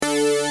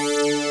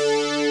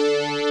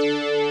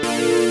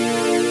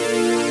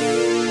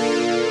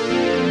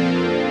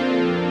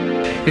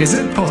Is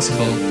it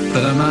possible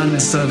that a man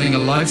is serving a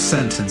life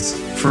sentence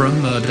for a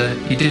murder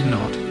he did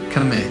not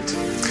commit?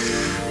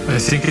 I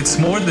think it's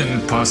more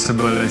than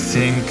possible. I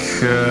think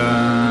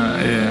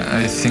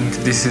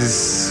this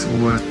is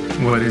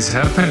what is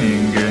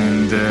happening,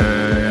 and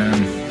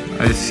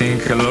I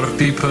think a lot of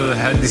people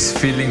had this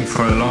feeling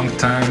for a long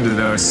time that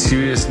there are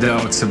serious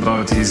doubts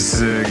about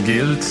his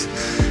guilt,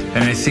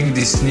 and I think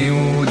this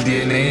new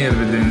DNA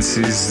evidence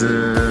is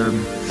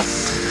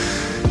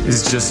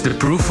just the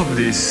proof of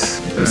this.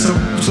 So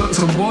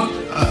what,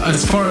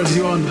 as far as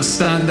you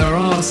understand, there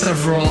are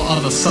several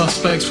other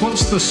suspects.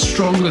 What's the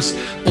strongest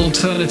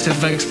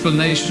alternative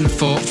explanation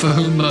for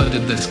who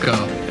murdered this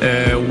girl?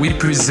 We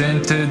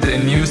presented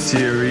a new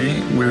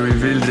theory. We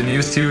revealed a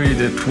new theory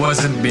that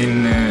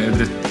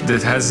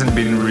hasn't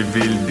been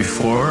revealed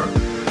before.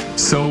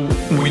 So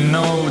we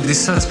know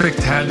this suspect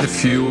had a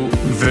few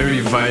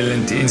very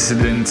violent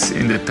incidents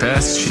in the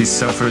past. She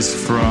suffers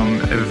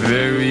from a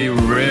very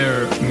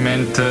rare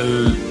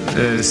mental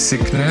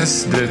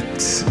sickness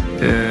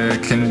that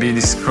can be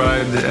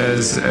described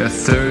as a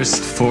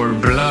thirst for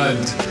blood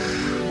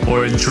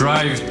or a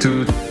drive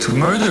to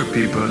murder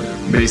people,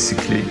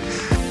 basically.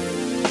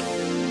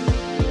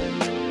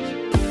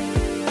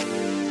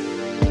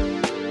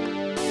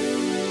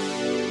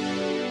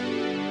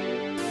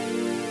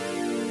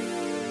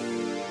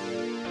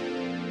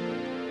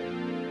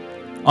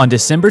 On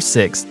December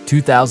 6,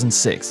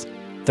 2006,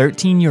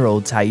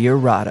 13-year-old Tair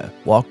Rada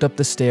walked up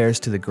the stairs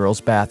to the girls'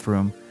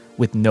 bathroom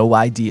with no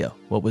idea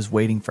what was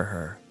waiting for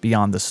her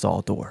beyond the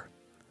stall door.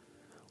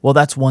 Well,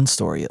 that's one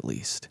story at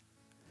least.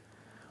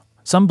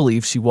 Some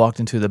believe she walked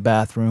into the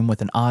bathroom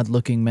with an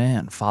odd-looking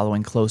man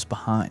following close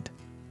behind.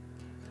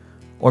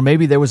 Or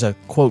maybe there was a,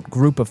 quote,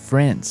 group of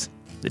friends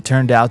that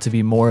turned out to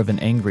be more of an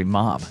angry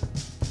mob.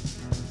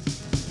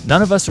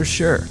 None of us are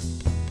sure,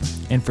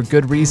 and for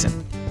good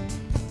reason.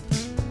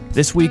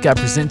 This week, I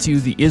present to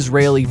you the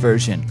Israeli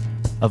version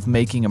of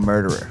Making a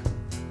Murderer,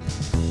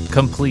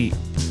 complete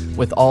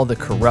with all the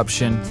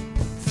corruption,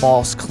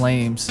 false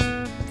claims,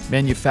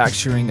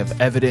 manufacturing of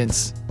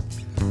evidence,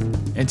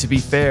 and to be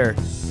fair,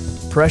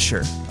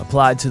 pressure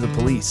applied to the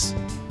police,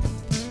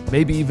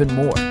 maybe even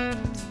more.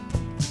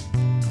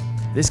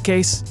 This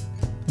case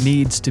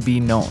needs to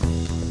be known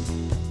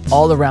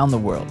all around the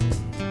world.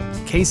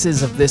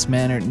 Cases of this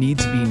manner need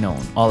to be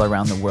known all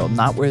around the world,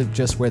 not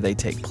just where they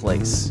take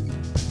place.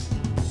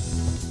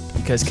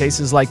 Because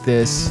cases like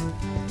this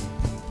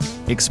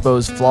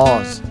expose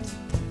flaws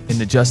in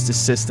the justice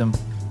system,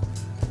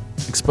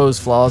 expose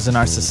flaws in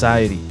our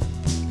society.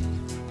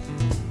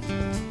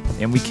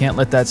 And we can't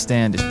let that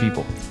stand as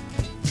people.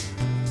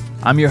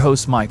 I'm your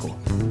host, Michael.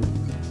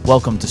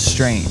 Welcome to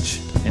Strange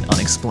and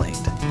Unexplained.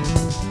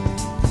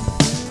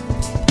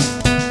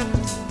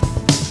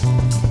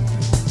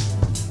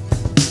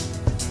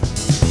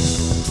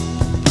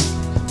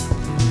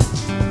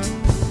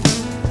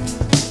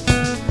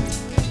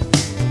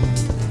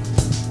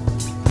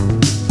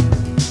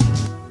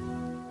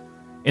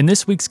 In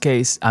this week's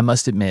case, I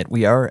must admit,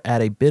 we are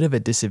at a bit of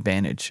a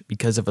disadvantage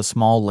because of a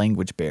small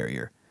language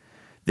barrier.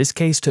 This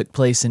case took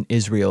place in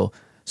Israel,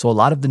 so a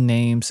lot of the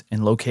names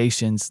and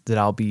locations that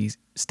I'll be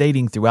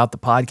stating throughout the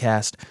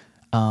podcast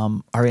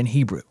are in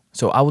Hebrew.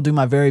 So I will do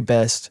my very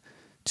best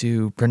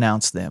to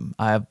pronounce them.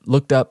 I've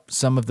looked up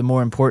some of the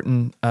more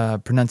important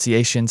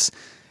pronunciations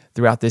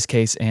throughout this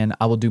case, and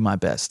I will do my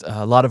best.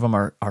 A lot of them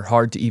are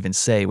hard to even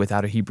say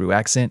without a Hebrew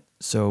accent,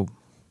 so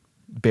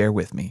bear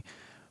with me.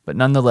 But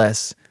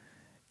nonetheless,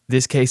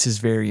 this case is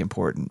very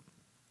important.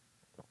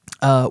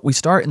 We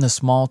start in the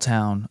small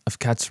town of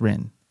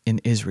Katzrin in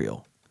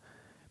Israel,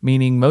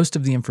 meaning most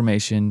of the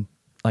information,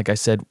 like I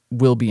said,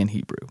 will be in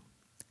Hebrew.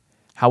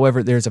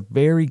 However, there's a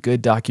very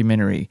good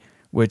documentary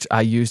which I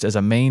used as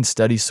a main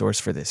study source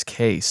for this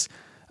case,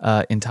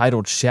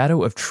 entitled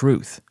Shadow of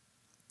Truth.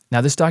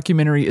 Now, this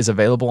documentary is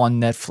available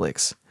on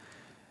Netflix.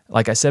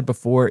 Like I said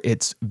before,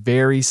 it's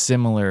very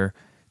similar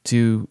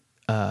to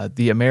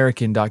the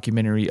American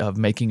documentary of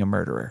Making a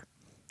Murderer.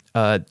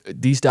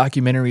 These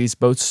documentaries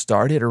both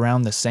started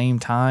around the same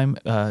time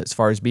as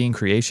far as being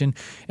creation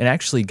and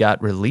actually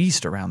got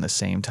released around the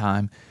same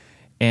time.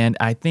 And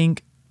I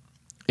think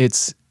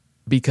it's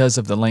because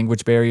of the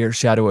language barrier.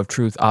 Shadow of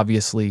Truth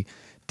obviously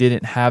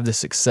didn't have the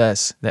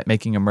success that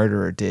Making a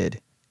Murderer did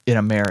in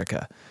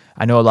America.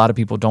 I know a lot of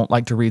people don't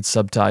like to read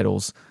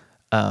subtitles.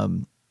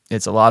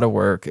 It's a lot of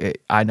work.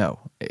 I know.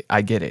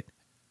 I get it.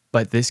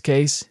 But this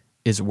case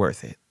is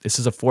worth it. This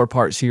is a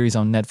 4-part series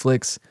on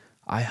Netflix.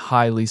 I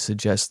highly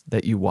suggest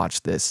that you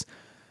watch this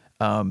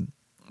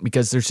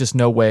because there's just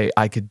no way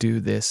I could do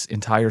this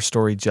entire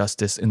story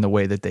justice in the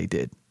way that they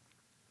did.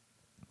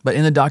 But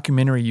in the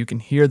documentary, you can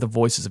hear the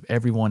voices of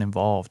everyone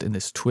involved in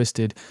this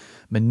twisted,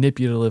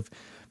 manipulative,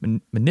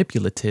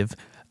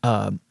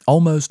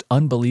 almost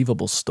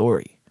unbelievable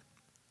story.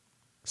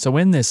 So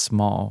in this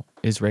small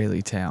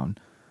Israeli town,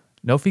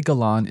 Nofi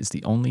Golan is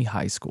the only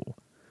high school,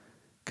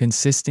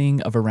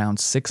 consisting of around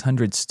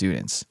 600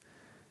 students.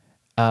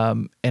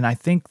 And I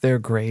think their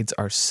grades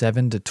are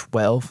 7 to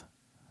 12,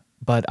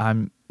 but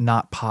I'm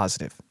not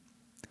positive.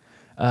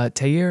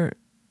 Tair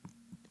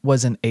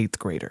was an 8th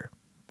grader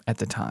at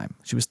the time.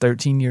 She was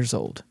 13 years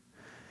old.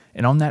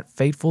 And on that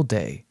fateful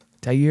day,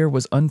 Thayer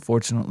was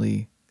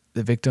unfortunately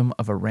the victim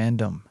of a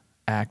random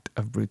act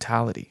of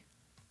brutality,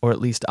 or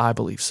at least I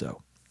believe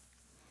so.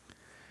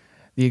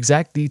 The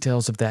exact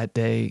details of that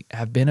day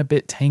have been a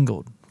bit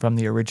tangled from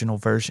the original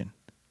version.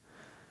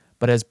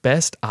 But as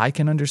best I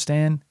can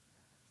understand,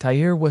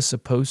 Thayer was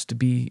supposed to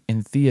be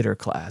in theater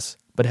class,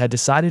 but had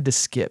decided to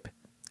skip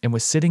and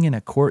was sitting in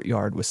a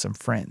courtyard with some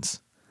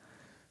friends.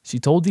 She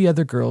told the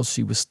other girls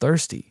she was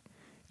thirsty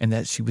and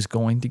that she was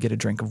going to get a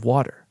drink of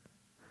water.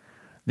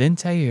 Then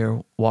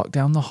Thayer walked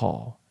down the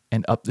hall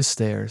and up the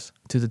stairs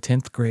to the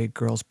 10th grade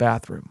girls'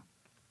 bathroom.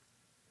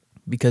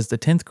 Because the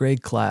 10th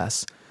grade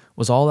class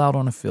was all out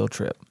on a field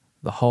trip,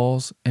 the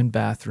halls and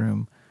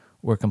bathroom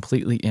were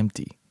completely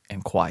empty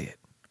and quiet.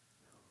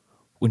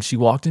 When she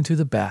walked into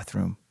the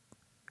bathroom,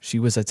 she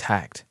was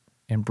attacked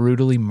and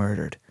brutally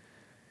murdered.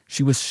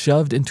 She was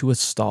shoved into a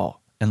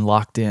stall and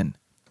locked in.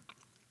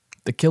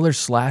 The killer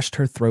slashed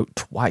her throat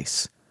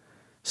twice,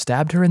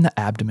 stabbed her in the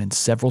abdomen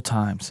several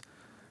times,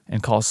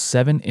 and caused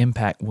 7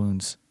 impact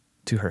wounds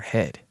to her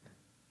head.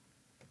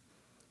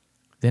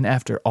 Then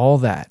after all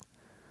that,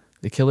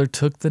 the killer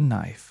took the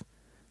knife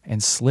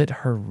and slit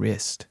her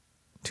wrist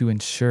to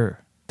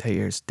ensure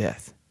Thayer's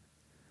death.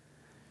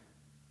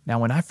 Now,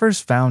 when I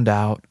first found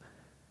out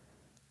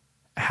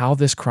how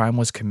this crime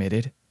was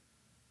committed,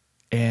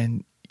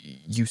 and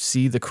you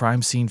see the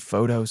crime scene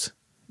photos,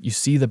 you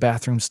see the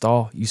bathroom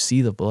stall, you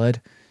see the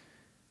blood,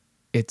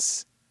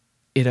 it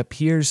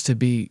appears to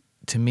be,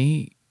 to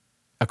me,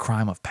 a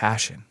crime of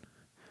passion.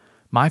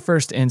 My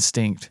first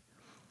instinct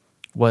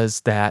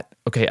was that,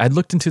 okay, I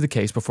looked into the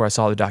case before I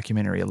saw the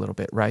documentary a little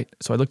bit, right?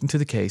 So I looked into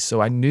the case.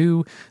 So I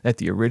knew that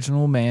the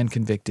original man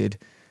convicted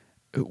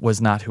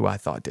was not who I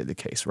thought did the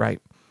case,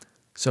 right?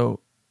 So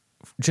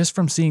just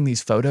from seeing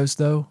these photos,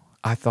 though,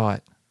 I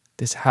thought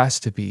this has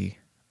to be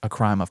a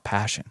crime of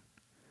passion,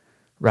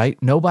 right?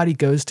 Nobody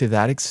goes to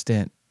that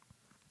extent,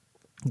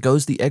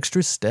 goes the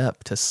extra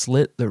step to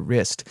slit the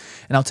wrist.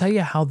 And I'll tell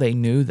you how they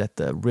knew that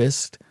the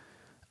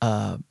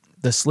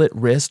slit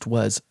wrist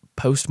was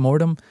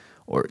post-mortem,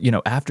 or,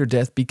 after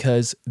death,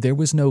 because there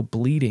was no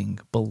bleeding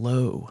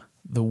below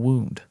the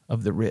wound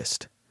of the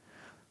wrist.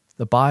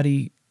 The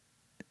body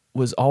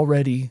was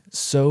already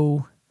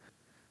so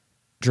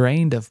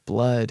drained of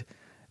blood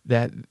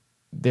that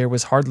there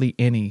was hardly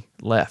any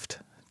left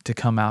to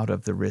come out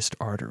of the wrist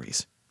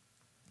arteries.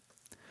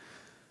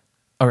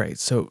 All right,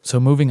 so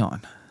moving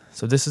on.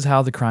 So this is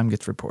how the crime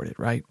gets reported,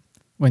 right?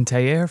 When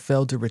Thayer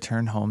failed to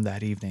return home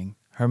that evening,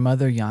 her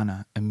mother,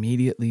 Yana,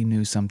 immediately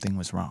knew something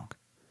was wrong.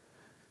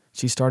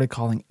 She started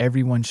calling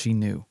everyone she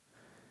knew.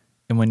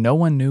 And when no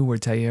one knew where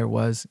Thayer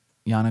was,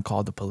 Yana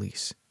called the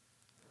police.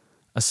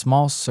 A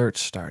small search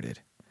started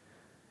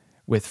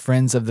with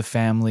friends of the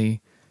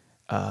family,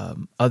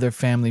 other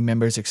family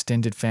members,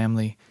 extended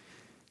family,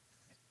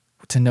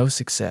 to no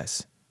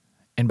success.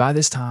 And by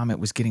this time, it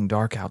was getting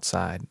dark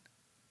outside,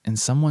 and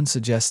someone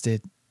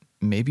suggested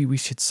maybe we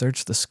should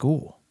search the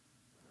school.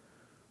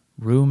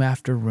 Room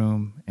after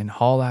room and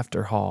hall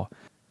after hall,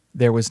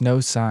 there was no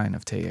sign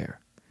of Thayer.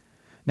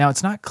 Now,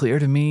 it's not clear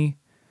to me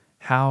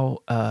how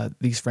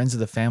these friends of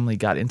the family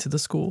got into the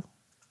school.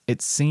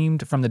 It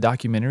seemed from the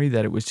documentary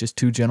that it was just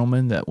 2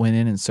 gentlemen that went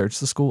in and searched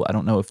the school. I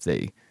don't know if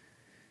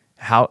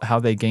how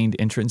they gained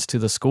entrance to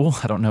the school.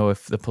 I don't know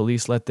if the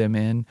police let them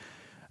in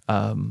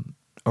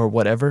or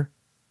whatever.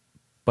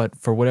 But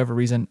for whatever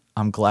reason,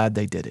 I'm glad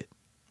they did it.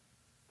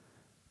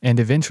 And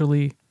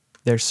eventually,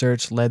 their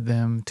search led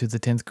them to the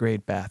 10th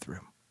grade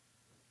bathroom.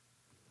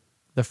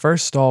 The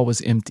first stall was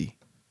empty.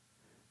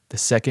 The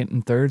second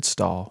and third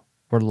stall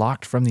were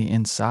locked from the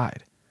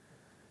inside,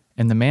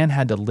 and the man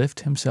had to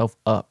lift himself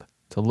up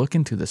to look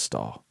into the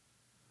stall.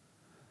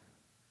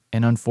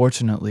 And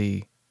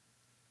unfortunately,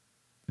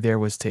 there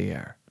was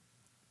Thayer.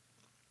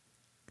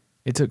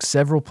 It took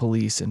several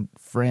police and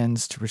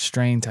friends to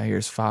restrain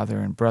Thayer's father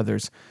and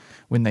brothers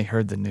when they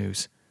heard the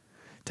news.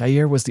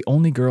 Thayer was the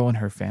only girl in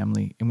her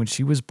family, and when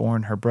she was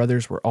born, her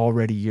brothers were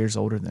already years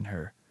older than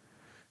her.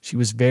 She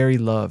was very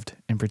loved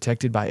and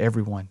protected by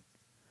everyone.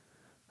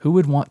 Who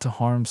would want to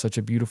harm such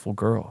a beautiful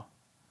girl,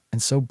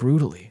 and so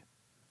brutally?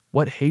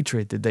 What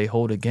hatred did they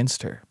hold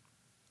against her?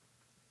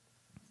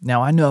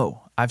 Now, I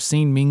know I've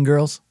seen Mean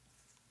Girls,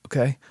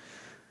 okay?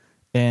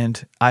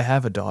 And I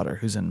have a daughter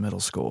who's in middle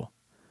school.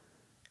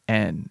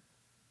 And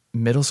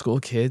middle school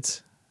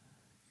kids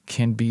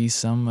can be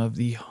some of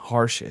the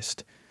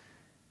harshest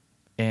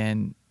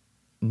and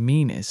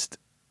meanest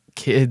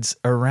kids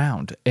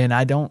around. And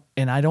I don't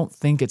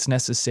think it's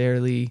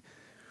necessarily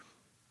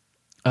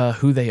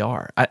who they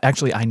are.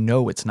 I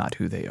know it's not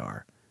who they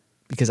are,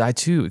 because I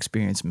too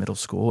experienced middle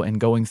school and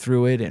going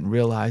through it and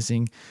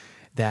realizing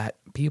that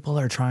people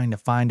are trying to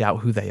find out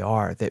who they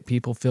are, that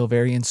people feel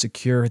very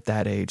insecure at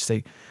that age.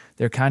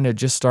 They're kind of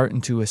just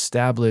starting to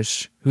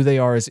establish who they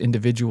are as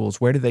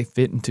individuals. Where do they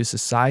fit into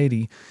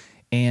society?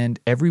 And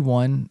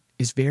everyone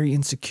is very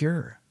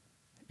insecure.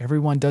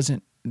 Everyone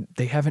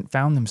they haven't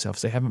found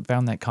themselves. They haven't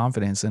found that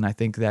confidence. And I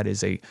think that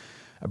is a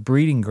a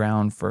breeding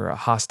ground for a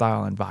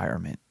hostile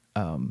environment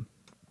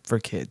for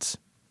kids,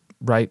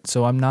 right?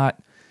 So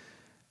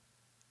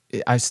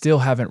I still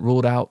haven't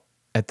ruled out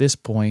at this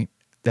point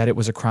that it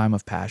was a crime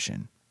of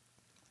passion.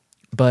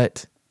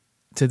 But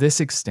to this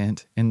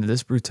extent and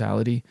this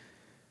brutality,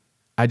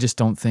 I just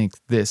don't think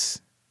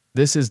this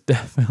is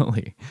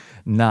definitely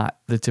not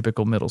the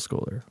typical middle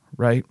schooler,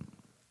 right?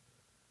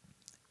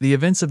 The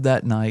events of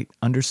that night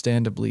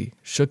understandably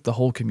shook the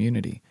whole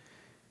community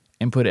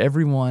and put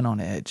everyone on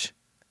edge.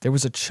 There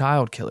was a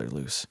child killer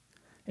loose,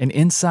 and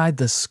inside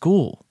the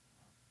school,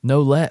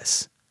 no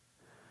less.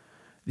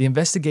 The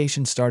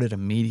investigation started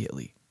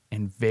immediately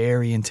and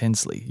very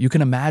intensely. You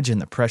can imagine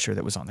the pressure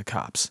that was on the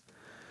cops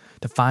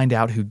to find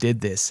out who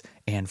did this,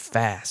 and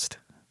fast.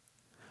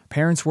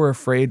 Parents were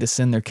afraid to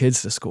send their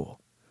kids to school.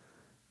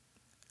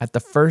 At the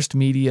first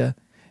the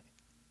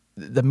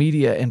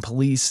media and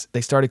police, they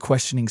started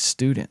questioning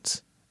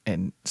students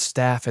and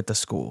staff at the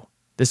school.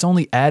 This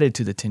only added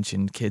to the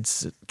tension.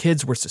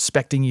 Kids were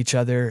suspecting each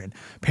other, and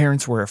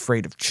parents were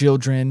afraid of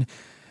children.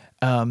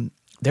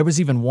 There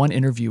was even one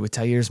interview with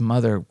Tair's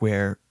mother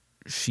where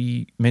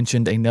she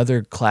mentioned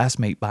another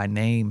classmate by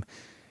name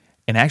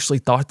and actually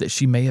thought that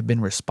she may have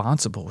been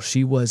responsible.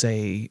 She was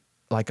a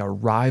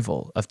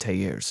rival of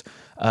Tair's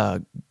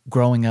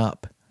growing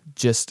up,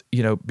 just,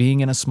 being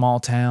in a small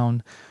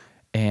town,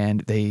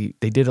 and they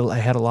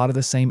had a lot of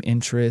the same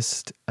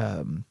interest.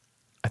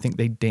 I think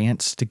they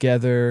danced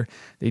together.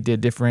 They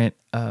did different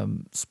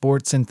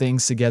sports and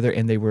things together,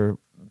 and they were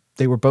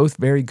both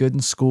very good in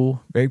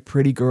school, very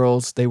pretty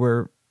girls. They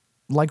were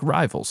like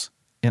rivals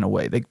in a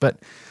way.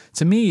 But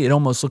to me, it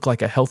almost looked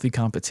like a healthy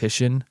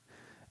competition.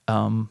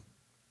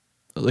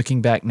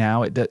 Looking back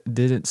now, it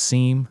didn't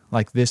seem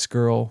like this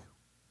girl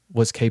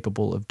was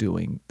capable of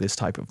doing this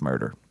type of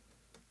murder.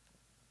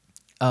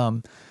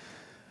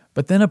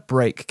 But then a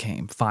break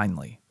came,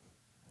 finally.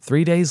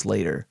 3 days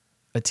later,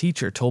 a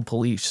teacher told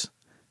police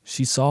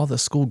she saw the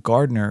school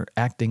gardener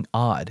acting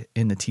odd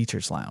in the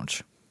teacher's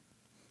lounge.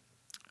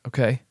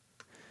 Okay.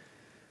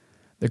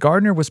 The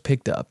gardener was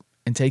picked up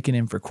and taken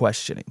in for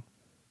questioning.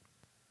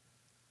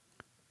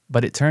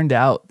 But it turned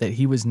out that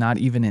he was not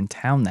even in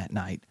town that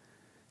night,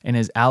 and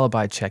his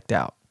alibi checked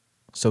out,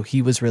 so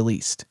he was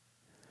released.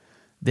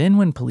 Then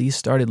when police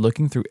started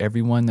looking through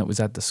everyone that was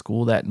at the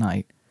school that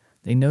night,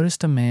 they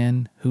noticed a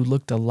man who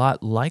looked a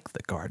lot like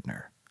the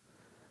gardener.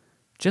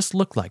 Just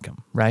looked like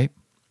him, right?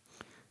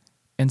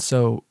 And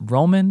so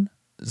Roman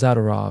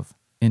Zadorov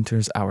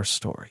enters our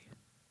story.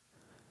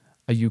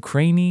 A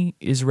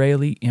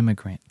Ukrainian-Israeli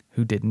immigrant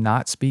who did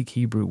not speak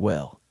Hebrew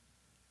well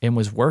and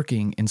was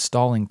working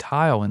installing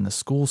tile in the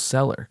school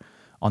cellar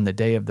on the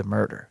day of the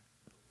murder.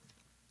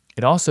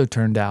 It also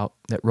turned out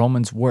that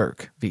Roman's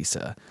work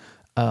visa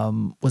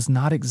was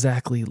not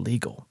exactly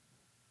legal.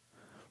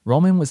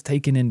 Roman was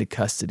taken into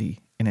custody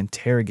and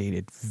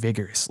interrogated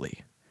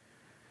vigorously.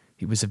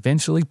 He was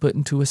eventually put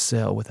into a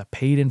cell with a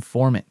paid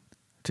informant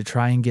to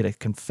try and get a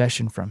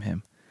confession from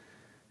him.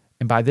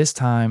 And by this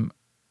time,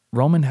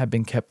 Roman had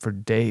been kept for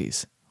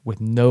days with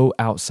no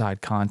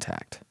outside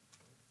contact.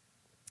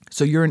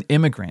 So you're an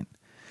immigrant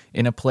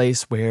in a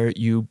place where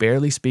you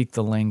barely speak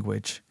the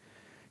language.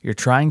 You're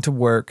trying to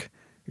work.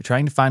 You're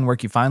trying to find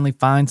work. You finally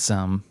find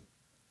some.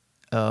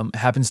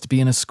 Happens to be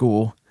in a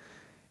school.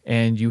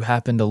 And you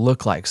happen to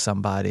look like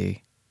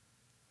somebody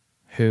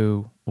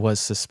who was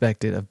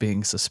suspected of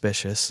being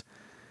suspicious.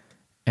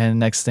 And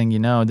next thing you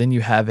know, then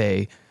you have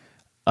a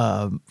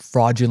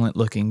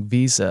fraudulent-looking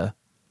visa,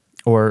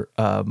 or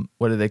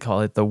what do they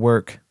call it? The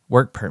work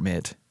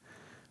permit,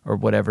 or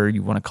whatever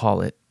you want to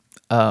call it.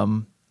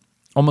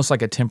 Almost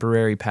like a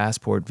temporary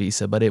passport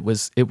visa, but it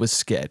was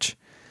sketch.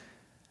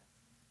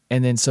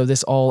 And then so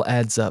this all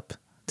adds up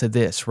to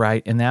this,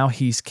 right? And now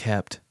he's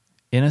kept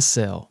in a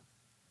cell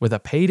with a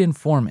paid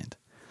informant.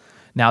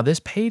 Now, this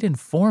paid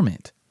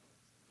informant,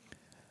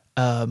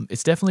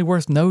 it's definitely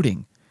worth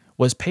noting,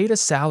 was paid a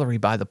salary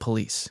by the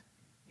police.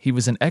 He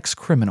was an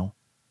ex-criminal.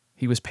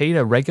 He was paid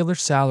a regular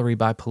salary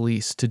by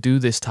police to do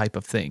this type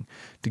of thing,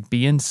 to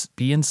be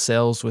in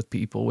cells with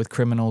people, with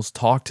criminals,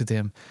 talk to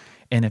them.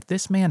 And if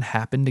this man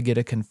happened to get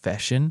a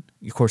confession,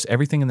 of course,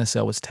 everything in the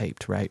cell was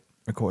taped, right?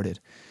 Recorded.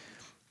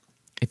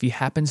 If he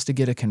happens to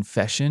get a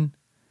confession,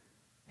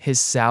 his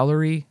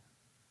salary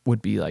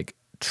would be like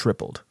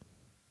tripled.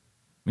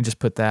 Let me just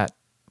put that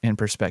in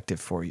perspective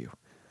for you.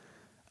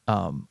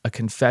 A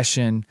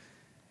confession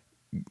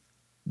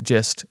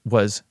just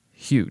was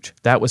huge.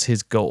 That was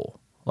his goal.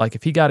 Like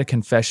if he got a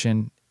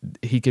confession,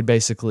 he could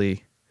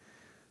basically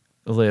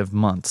live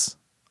months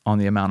on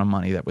the amount of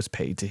money that was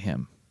paid to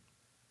him.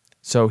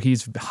 So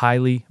he's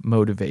highly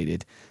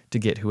motivated to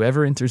get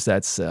whoever enters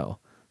that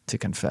cell to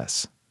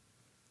confess.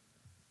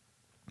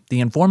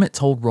 The informant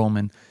told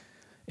Roman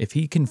if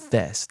he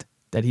confessed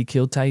that he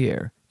killed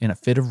Tair in a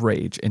fit of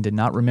rage and did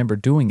not remember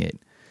doing it,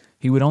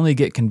 he would only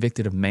get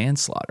convicted of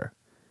manslaughter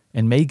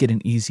and may get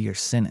an easier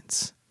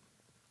sentence.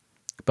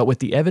 But with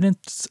the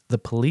evidence the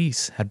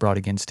police had brought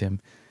against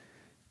him,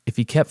 if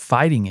he kept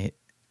fighting it,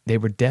 they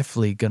were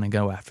definitely going to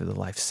go after the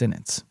life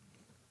sentence.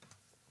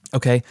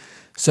 Okay,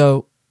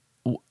 so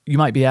You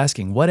might be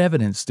asking, what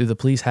evidence do the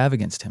police have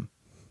against him?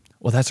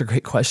 Well, that's a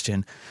great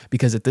question,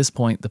 because at this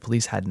point, the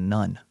police had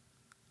none.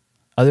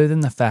 Other than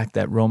the fact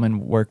that Roman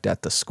worked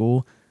at the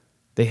school,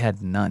 they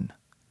had none.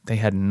 They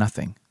had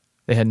nothing.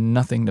 They had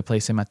nothing to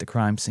place him at the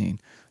crime scene.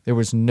 There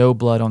was no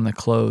blood on the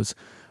clothes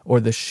or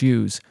the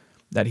shoes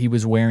that he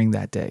was wearing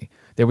that day.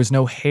 There was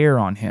no hair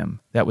on him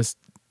that was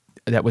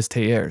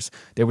Taylor's.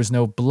 There was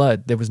no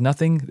blood. There was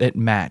nothing that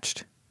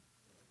matched.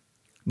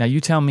 Now you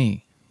tell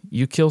me,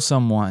 you kill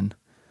someone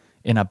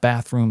in a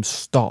bathroom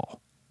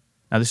stall.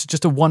 Now this is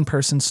just a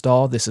one-person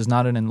stall. This is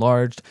not an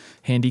enlarged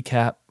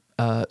handicap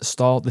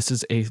stall. This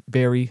is a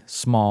very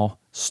small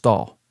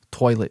stall,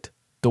 toilet,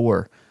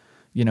 door,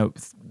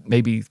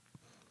 maybe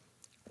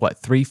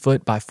 3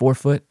 foot by 4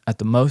 foot at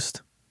the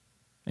most.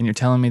 And you're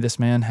telling me this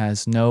man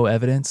has no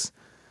evidence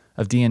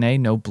of DNA,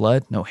 no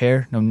blood, no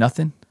hair, no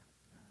nothing?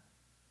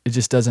 It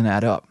just doesn't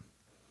add up.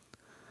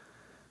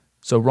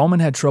 So Roman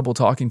had trouble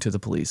talking to the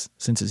police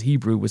since his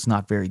Hebrew was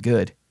not very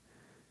good.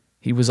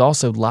 He was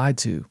also lied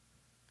to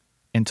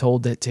and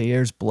told that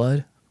Taylor's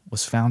blood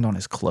was found on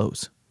his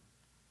clothes.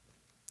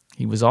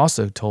 He was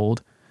also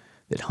told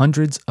that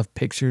hundreds of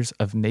pictures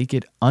of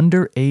naked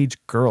underage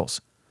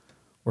girls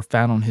were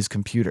found on his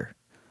computer.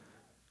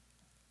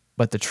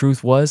 But the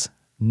truth was,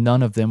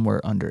 none of them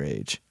were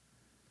underage.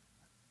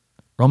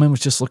 Roman was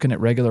just looking at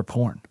regular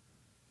porn.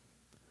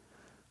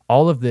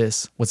 All of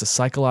this was a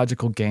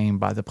psychological game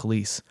by the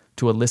police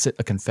to elicit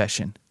a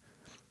confession.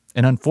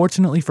 And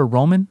unfortunately for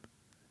Roman,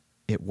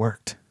 it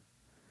worked.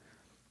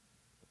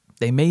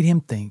 They made him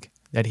think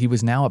that he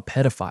was now a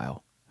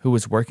pedophile who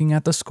was working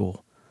at the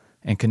school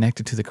and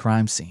connected to the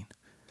crime scene.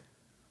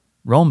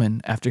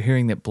 Roman, after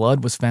hearing that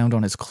blood was found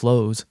on his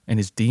clothes and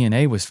his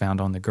DNA was found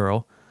on the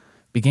girl,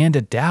 began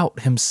to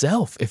doubt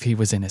himself if he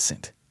was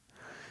innocent.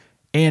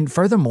 And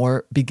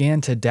furthermore, began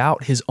to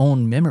doubt his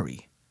own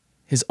memory,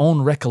 his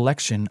own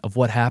recollection of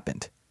what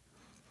happened.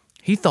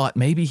 He thought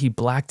maybe he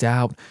blacked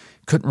out,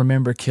 couldn't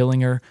remember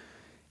killing her.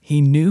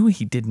 He knew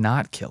he did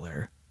not kill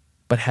her,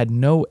 but had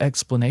no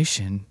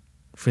explanation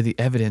for the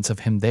evidence of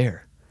him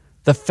there.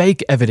 The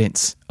fake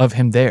evidence of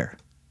him there.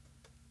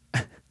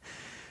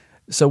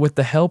 So with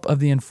the help of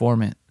the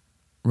informant,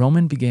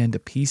 Roman began to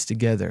piece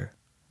together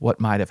what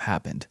might have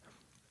happened.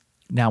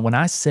 Now, when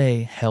I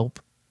say help,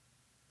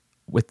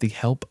 with the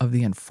help of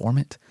the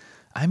informant,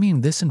 I mean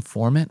this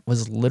informant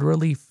was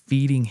literally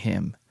feeding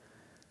him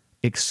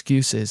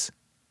excuses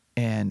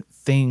and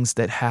things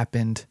that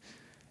happened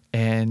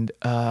and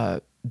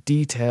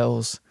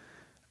details,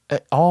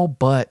 all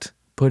but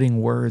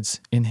putting words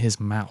in his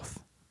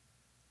mouth.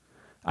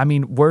 I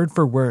mean, word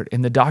for word.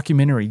 In the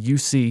documentary,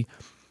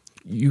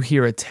 you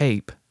hear a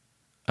tape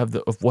of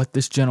what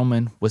this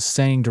gentleman was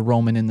saying to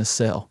Roman in the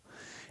cell.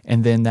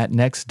 And then that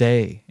next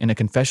day, in a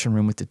confession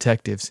room with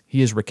detectives,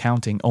 he is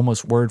recounting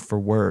almost word for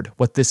word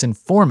what this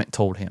informant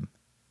told him.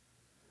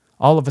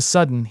 All of a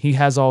sudden, he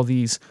has all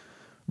these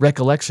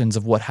recollections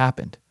of what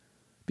happened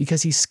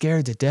because he's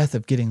scared to death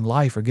of getting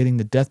life or getting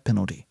the death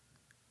penalty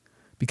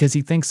because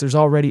he thinks there's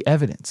already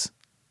evidence.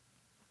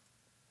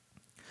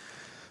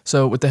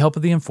 So with the help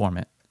of the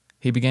informant,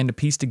 he began to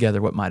piece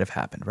together what might have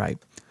happened, right?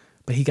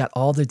 But he got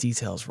all the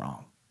details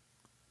wrong,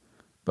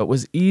 but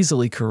was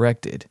easily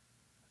corrected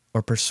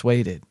or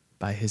persuaded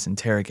by his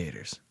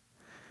interrogators.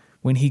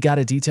 When he got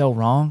a detail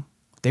wrong,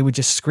 they would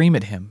just scream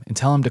at him and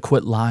tell him to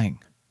quit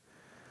lying.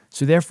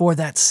 So therefore,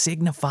 that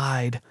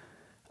signified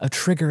a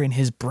trigger in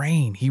his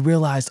brain. He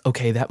realized,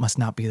 okay, that must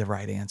not be the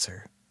right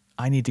answer.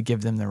 I need to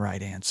give them the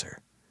right answer.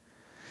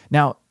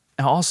 Now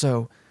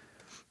also,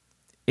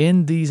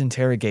 in these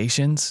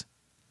interrogations,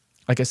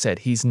 like I said,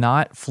 he's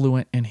not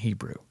fluent in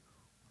Hebrew,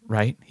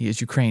 right? He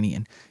is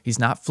Ukrainian. He's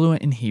not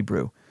fluent in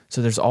Hebrew.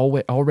 So there's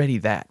already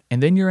that.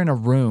 And then you're in a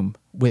room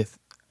with,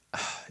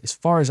 as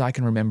far as I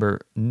can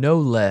remember, no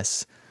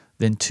less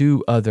than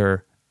 2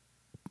 other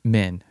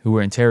men who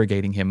were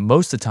interrogating him.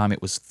 Most of the time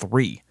it was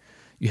 3.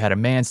 You had a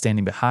man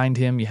standing behind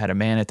him, you had a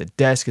man at the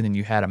desk, and then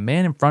you had a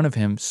man in front of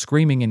him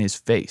screaming in his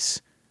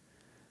face.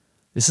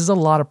 This is a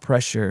lot of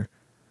pressure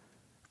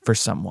for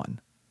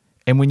someone.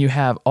 And when you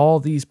have all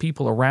these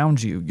people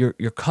around you,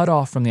 you're cut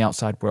off from the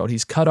outside world.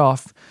 He's cut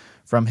off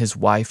from his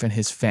wife and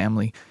his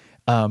family.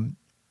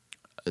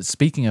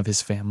 Speaking of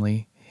his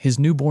family, his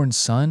newborn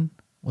son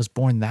was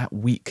born that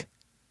week.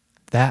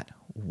 That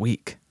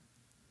week.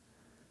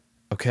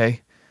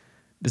 Okay?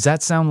 Does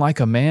that sound like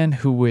a man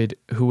who would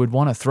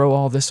want to throw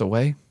all this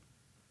away?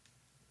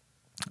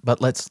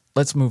 But let's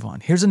move on.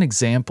 Here's an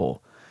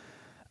example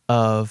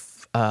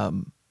of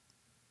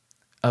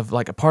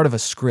like a part of a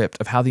script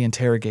of how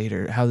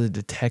the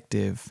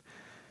detective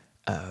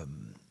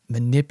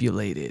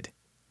manipulated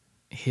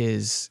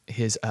his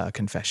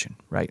confession,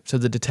 right? So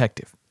the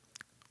detective,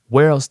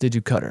 where else did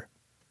you cut her?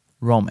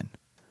 Roman.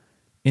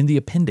 In the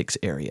appendix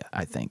area,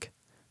 I think.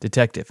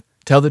 Detective,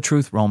 tell the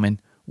truth, Roman.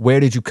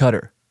 Where did you cut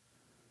her?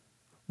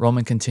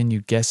 Roman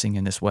continued guessing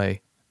in this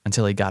way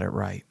until he got it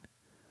right.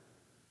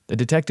 The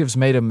detectives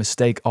made a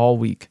mistake all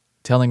week,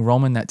 telling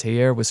Roman that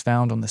Taylor was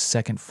found on the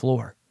 2nd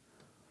floor.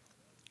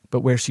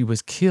 But where she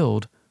was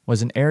killed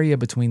was an area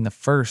between the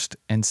first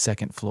and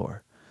second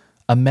floor,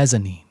 a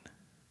mezzanine.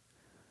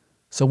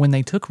 So when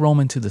they took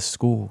Roman to the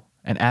school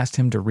and asked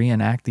him to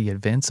reenact the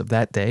events of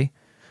that day,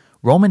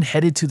 Roman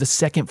headed to the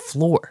second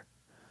floor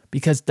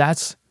because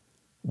that's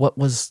what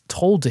was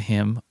told to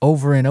him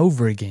over and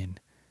over again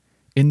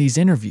in these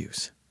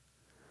interviews.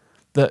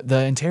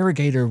 The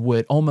interrogator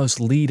would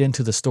almost lead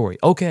into the story.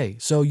 Okay,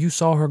 so you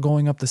saw her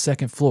going up the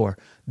second floor.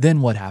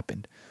 Then what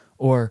happened?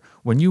 Or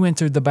when you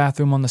entered the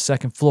bathroom on the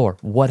second floor,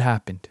 what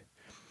happened?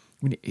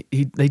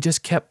 They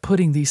just kept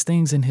putting these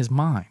things in his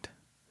mind.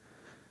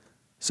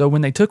 So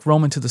when they took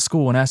Roman to the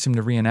school and asked him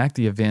to reenact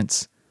the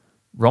events,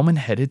 Roman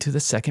headed to the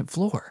second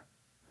floor.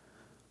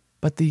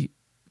 But the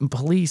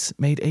police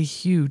made a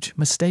huge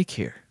mistake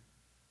here.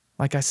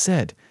 Like I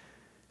said,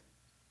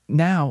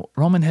 now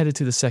Roman headed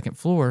to the second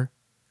floor,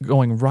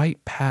 going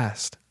right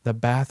past the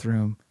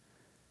bathroom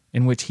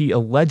in which he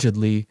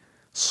allegedly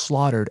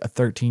slaughtered a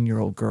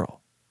 13-year-old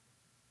girl.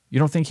 You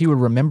don't think he would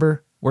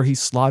remember where he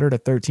slaughtered a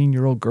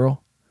 13-year-old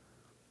girl?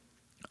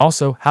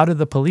 Also, how did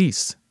the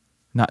police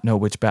not know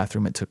which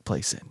bathroom it took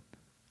place in?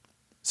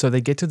 So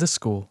they get to the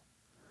school.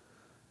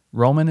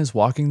 Roman is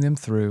walking them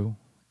through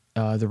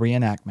the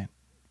reenactment,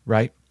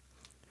 right?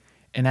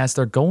 And as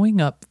they're going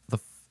up the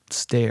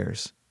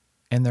stairs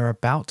and they're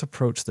about to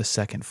approach the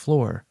second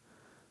floor,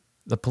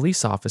 the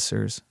police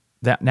officers,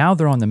 that now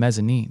they're on the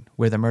mezzanine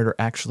where the murder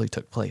actually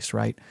took place,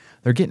 right?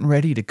 They're getting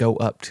ready to go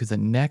up to the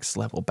next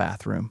level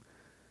bathroom,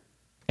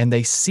 and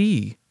they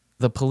see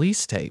the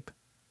police tape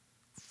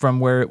from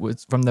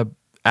the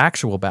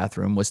actual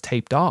bathroom was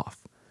taped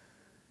off,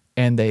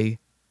 and they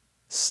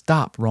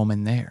stop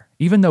Roman there,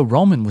 even though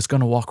Roman was going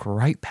to walk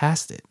right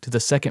past it to the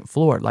second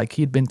floor like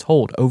he'd been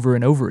told over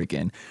and over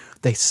again.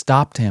 They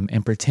stopped him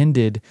and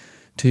pretended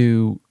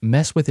to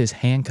mess with his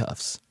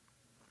handcuffs.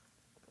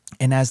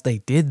 And as they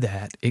did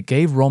that, it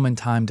gave Roman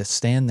time to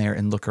stand there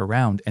and look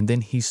around, and then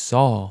he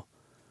saw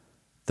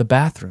the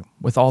bathroom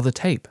with all the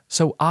tape.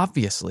 So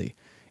obviously,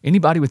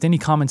 anybody with any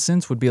common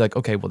sense would be like,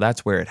 okay, well,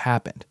 that's where it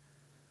happened.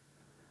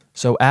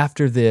 So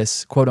after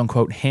this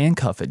quote-unquote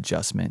handcuff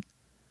adjustment,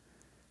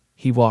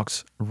 he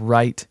walks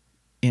right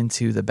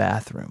into the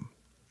bathroom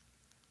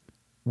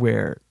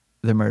where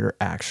the murder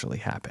actually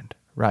happened,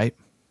 right?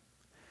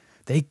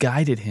 They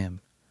guided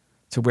him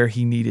to where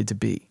he needed to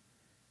be.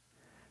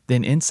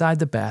 Then inside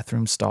the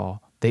bathroom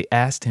stall, they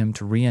asked him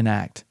to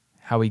reenact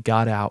how he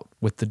got out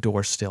with the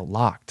door still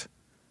locked.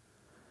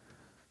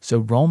 So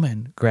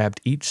Roman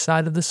grabbed each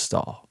side of the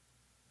stall,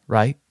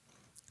 right?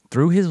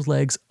 Threw his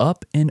legs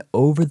up and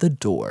over the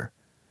door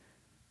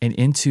and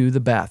into the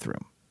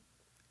bathroom,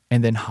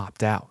 and then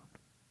hopped out.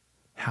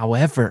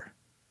 However,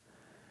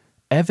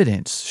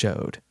 evidence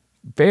showed,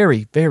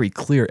 very, very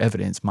clear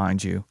evidence,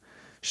 mind you,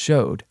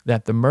 showed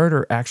that the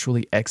murder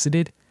actually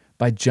exited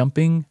by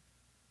jumping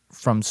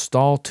from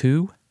stall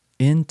 2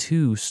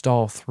 into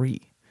stall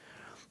 3.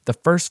 The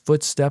first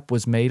footstep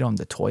was made on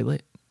the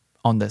toilet,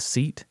 on the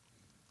seat,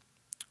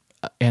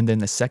 and then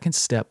the second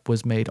step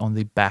was made on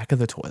the back of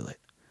the toilet.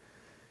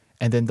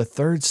 And then the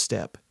third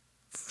step,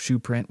 shoe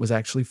print, was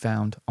actually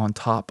found on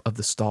top of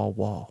the stall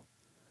wall.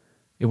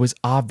 It was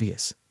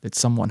obvious that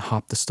someone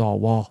hopped the stall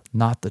wall,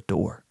 not the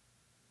door.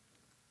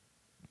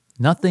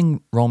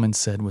 Nothing Roman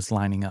said was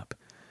lining up.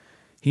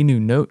 He knew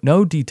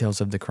no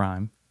details of the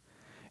crime,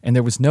 and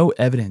there was no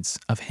evidence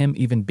of him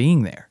even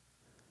being there.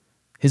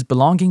 His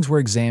belongings were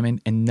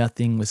examined and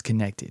nothing was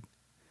connected.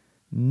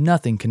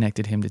 Nothing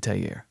connected him to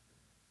Thayer.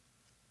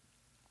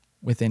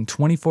 Within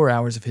 24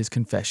 hours of his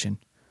confession,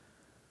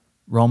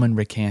 Roman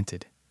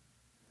recanted.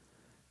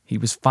 He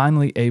was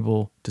finally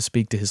able to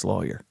speak to his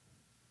lawyer.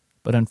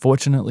 But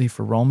unfortunately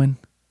for Roman,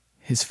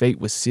 his fate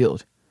was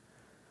sealed.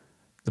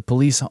 The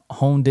police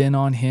honed in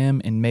on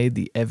him and made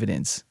the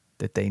evidence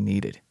that they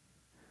needed.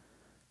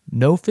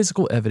 No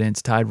physical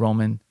evidence tied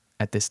Roman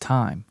at this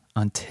time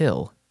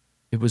until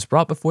it was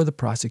brought before the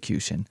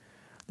prosecution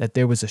that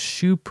there was a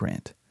shoe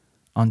print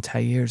on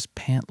Thayer's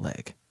pant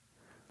leg.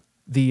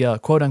 The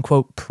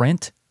quote-unquote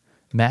print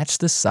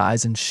matched the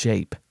size and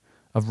shape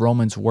of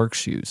Roman's work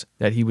shoes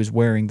that he was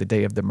wearing the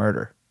day of the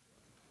murder.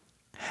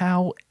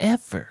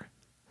 However,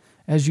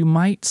 as you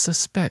might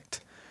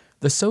suspect,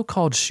 the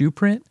so-called shoe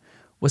print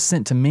was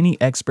sent to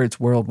many experts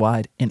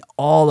worldwide, and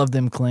all of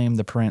them claimed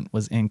the print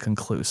was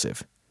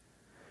inconclusive,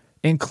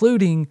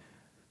 including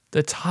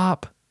the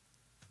top,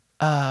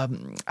 I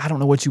don't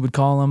know what you would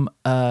call them,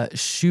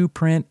 shoe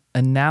print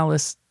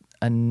analyst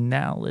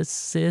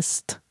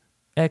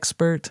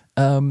expert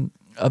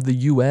of the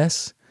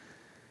U.S.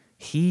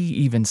 He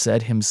even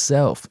said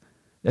himself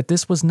that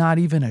this was not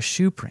even a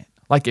shoe print.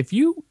 Like if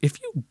you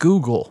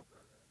Google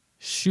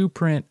shoe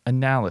print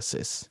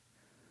analysis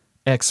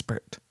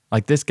expert,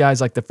 like this guy's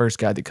like the first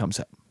guy that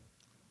comes up.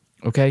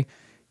 Okay?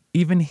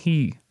 Even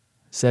he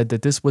said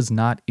that this was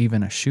not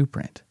even a shoe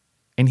print.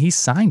 And he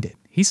signed it.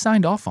 He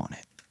signed off on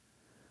it.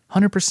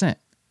 100%,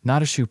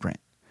 not a shoe print.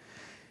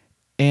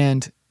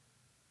 And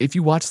if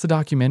you watch the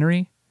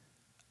documentary,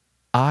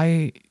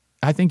 I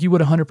think you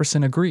would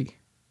 100% agree.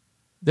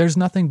 There's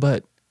nothing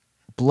but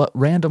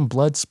random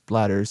blood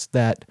splatters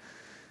that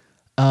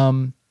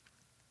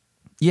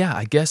yeah,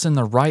 I guess in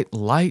the right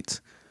light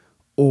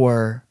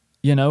or,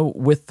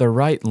 with the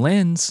right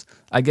lens,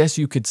 I guess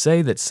you could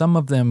say that some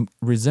of them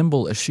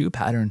resemble a shoe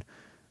pattern.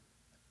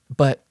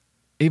 But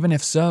even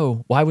if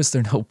so, why was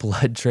there no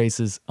blood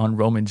traces on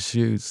Roman's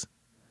shoes?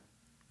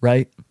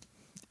 Right?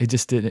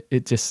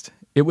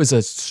 It was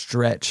a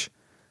stretch.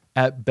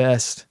 At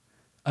best,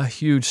 a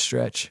huge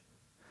stretch.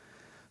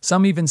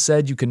 Some even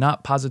said you could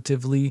not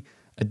positively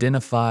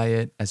identify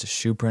it as a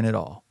shoe print at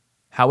all.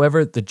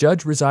 However, the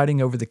judge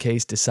presiding over the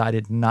case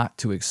decided not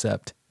to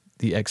accept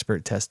the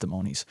expert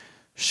testimonies.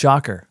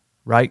 Shocker,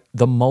 right?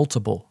 The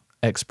multiple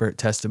expert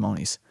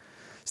testimonies,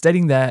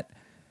 stating that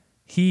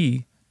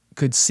he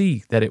could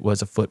see that it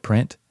was a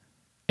footprint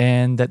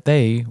and that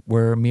they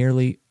were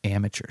merely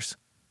amateurs.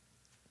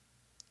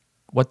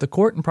 What the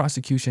court and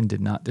prosecution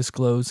did not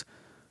disclose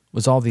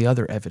was all the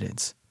other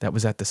evidence that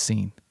was at the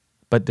scene,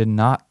 but did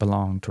not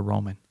belong to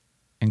Roman,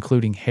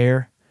 including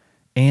hair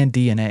and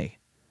DNA.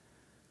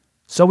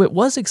 So it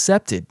was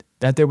accepted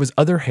that there was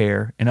other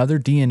hair and other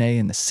DNA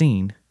in the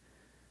scene,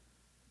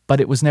 but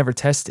it was never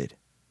tested,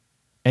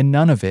 and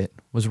none of it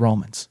was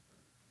Roman's.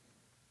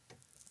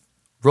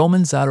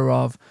 Roman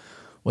Zadorov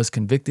was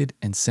convicted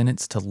and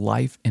sentenced to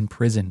life in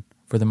prison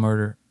for the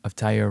murder of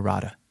Thayer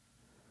Radda.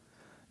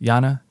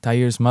 Yana,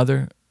 Thayer's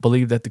mother,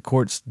 believed that the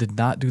courts did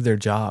not do their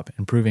job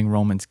in proving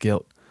Roman's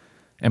guilt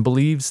and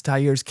believes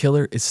Thayer's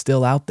killer is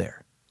still out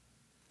there.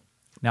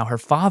 Now, her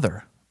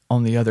father,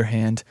 on the other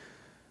hand,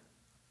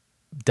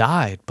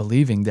 died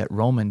believing that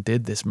Roman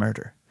did this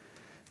murder.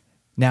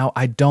 Now,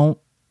 I don't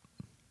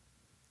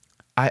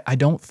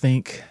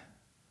think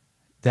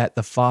that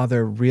the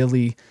father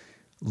really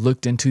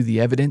looked into the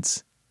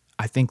evidence.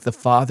 I think the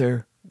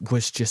father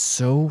was just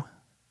so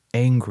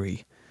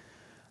angry.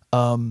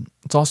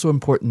 It's also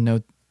important to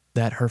note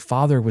that her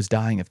father was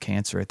dying of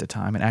cancer at the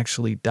time and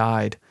actually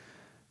died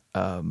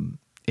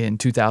in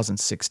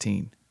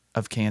 2016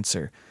 of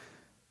cancer.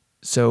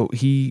 So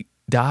he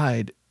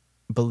died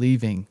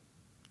believing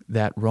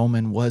that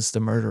Roman was the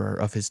murderer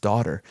of his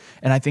daughter.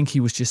 And I think he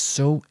was just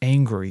so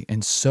angry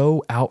and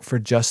so out for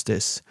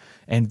justice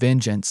and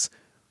vengeance.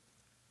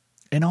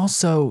 And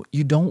also,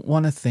 you don't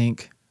want to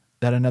think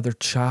that another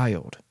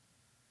child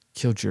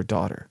killed your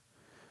daughter.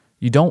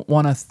 You don't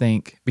want to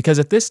think, because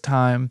at this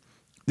time,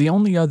 the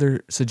only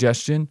other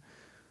suggestion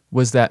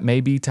was that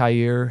maybe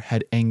Thayer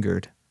had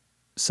angered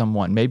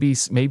someone. Maybe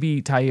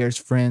Thayer's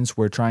friends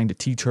were trying to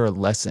teach her a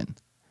lesson,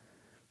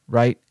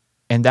 right?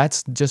 And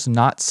that's just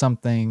not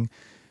something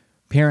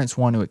parents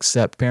want to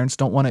accept. Parents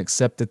don't want to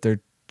accept that their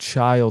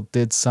child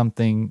did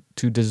something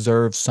to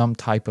deserve some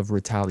type of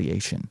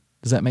retaliation.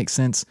 Does that make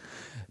sense?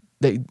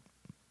 They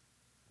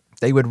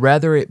would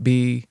rather it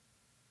be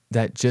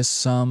that just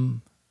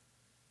some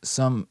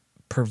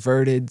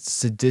perverted,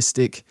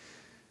 sadistic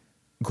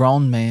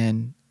grown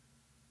man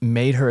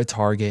made her a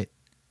target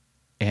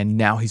and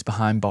now he's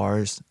behind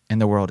bars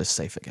and the world is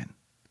safe again,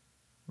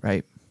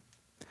 right?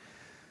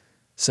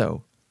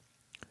 So,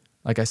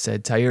 like I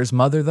said, Thayer's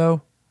mother,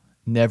 though,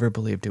 never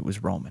believed it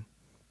was Roman.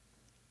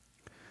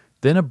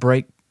 Then a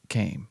break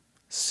came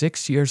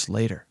 6 years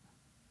later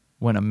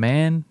when a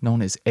man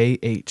known as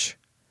A.H.,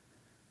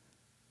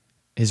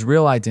 his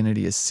real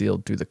identity is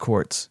sealed through the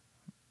courts,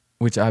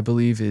 which I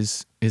believe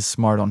is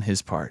smart on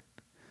his part.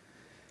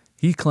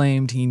 He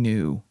claimed he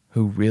knew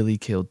who really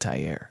killed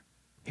Thayer.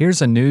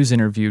 Here's a news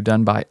interview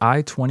done by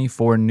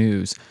I-24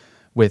 News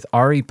with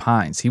Ari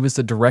Pines. He was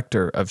the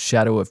director of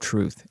Shadow of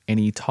Truth, and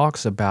he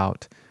talks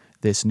about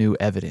this new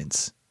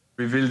evidence.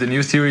 Revealed a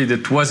new theory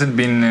that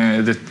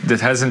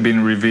hasn't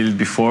been revealed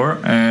before,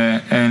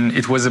 and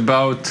it was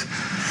about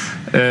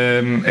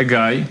a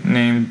guy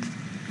named,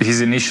 his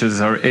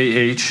initials are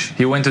AH.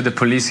 He went to the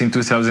police in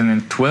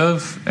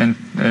 2012,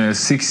 and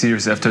 6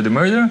 years after the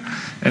murder,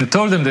 and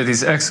told them that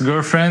his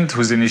ex-girlfriend,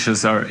 whose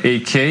initials are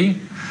AK,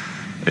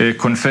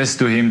 confessed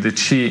to him that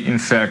she, in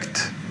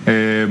fact,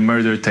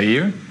 murdered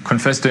Thayer.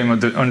 Confessed to him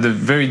on the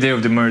very day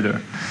of the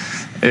murder.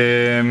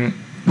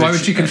 Why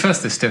would she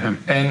confess this to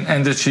him?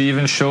 And that she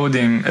even showed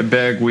him a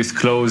bag with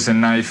clothes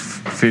and knife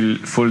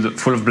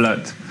full of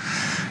blood.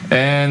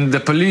 And the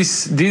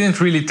police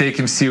didn't really take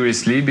him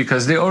seriously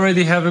because they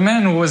already have a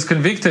man who was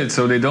convicted,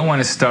 so they don't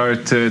want to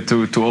start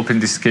to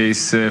open this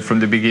case from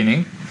the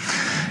beginning.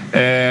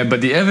 But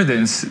the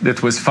evidence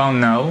that was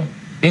found now,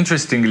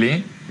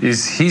 interestingly,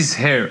 is his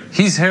hair.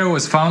 His hair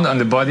was found on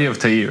the body of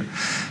Thayer.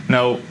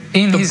 Now,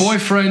 the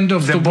boyfriend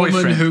of the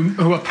woman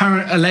who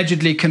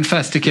allegedly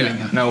confessed to killing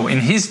her. Now, in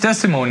his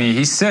testimony,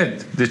 he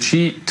said that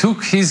she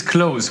took his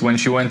clothes when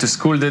she went to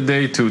school that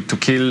day to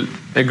kill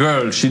a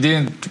girl. She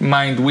didn't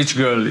mind which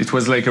girl. It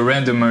was like a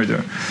random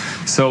murder.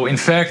 So, in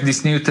fact,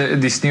 this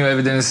new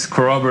evidence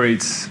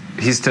corroborates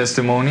his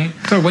testimony.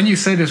 So, when you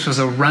say this was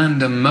a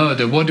random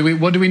murder, what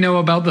do we know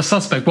about the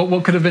suspect?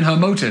 What could have been her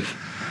motive?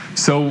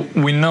 So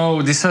we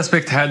know the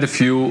suspect had a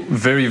few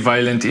very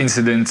violent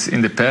incidents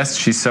in the past.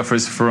 She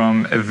suffers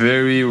from a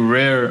very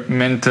rare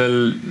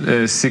mental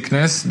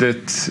sickness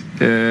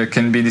that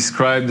can be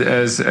described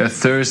as a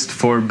thirst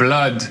for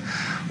blood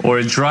or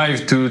a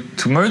drive to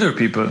murder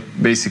people,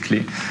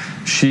 basically.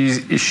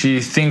 She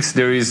thinks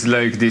there is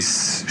like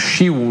this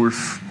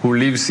she-wolf who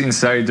lives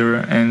inside her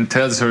and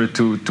tells her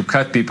to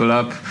cut people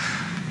up,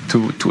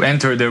 to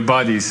enter their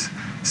bodies.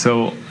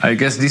 So I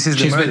guess this is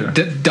the murder.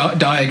 She's been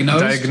diagnosed?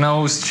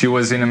 Diagnosed. She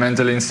was in a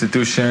mental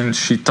institution.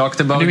 She talked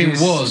about What do you mean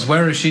this. was?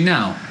 Where is she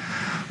now?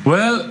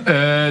 Well,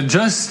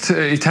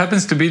 it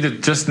happens to be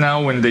that just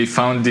now when they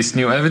found this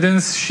new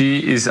evidence, she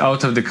is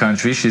out of the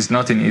country. She's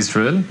not in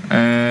Israel.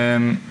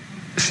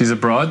 She's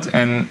abroad,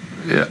 and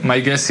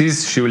my guess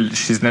is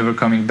she's never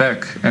coming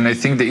back. And I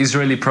think the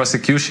Israeli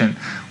prosecution,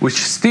 which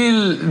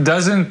still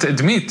doesn't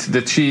admit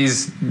that she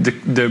is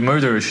the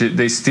murderer,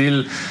 they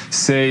still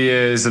say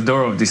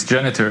Zadorov, this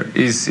janitor,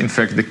 is in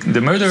fact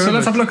the murderer. So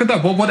let's have a look at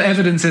that. What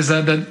evidence is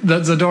there that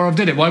Zadorov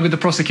did it? Why would the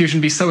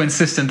prosecution be so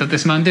insistent that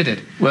this man did it?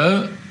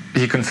 Well,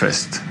 he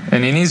confessed.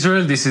 And in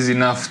Israel, this is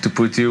enough to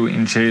put you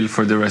in jail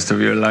for the rest of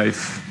your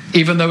life.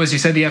 Even though, as you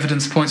said, the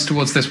evidence points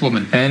towards this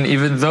woman. And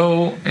even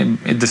though in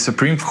the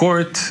Supreme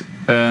Court,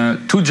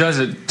 two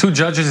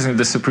judges in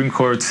the Supreme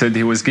Court said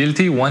he was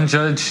guilty, one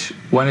judge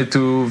wanted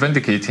to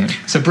vindicate him.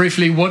 So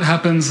briefly, what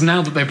happens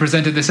now that they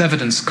presented this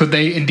evidence? Could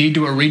they indeed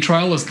do a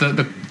retrial as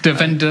the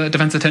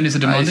defense attorneys are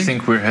demanding? I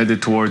think we're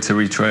headed towards a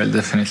retrial,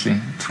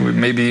 definitely.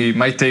 Maybe it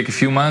might take a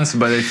few months,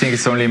 but I think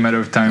it's only a matter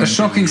of time. A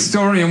shocking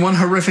story, and one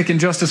horrific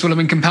injustice will have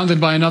been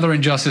compounded by another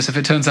injustice if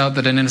it turns out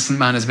that an innocent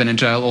man has been in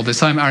jail all this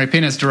time. Ari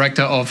Pines,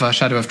 director of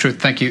Shadow of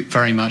Truth, thank you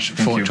very much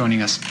for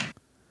joining us.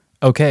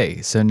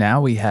 Okay, so now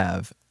we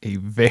have a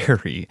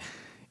very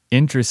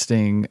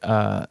interesting,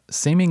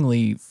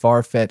 seemingly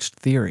far-fetched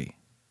theory,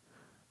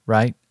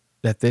 right?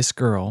 That this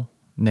girl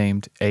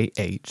named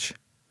A.H.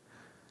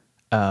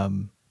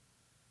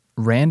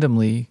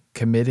 Randomly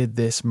committed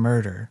this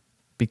murder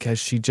because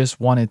she just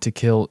wanted to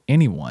kill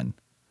anyone.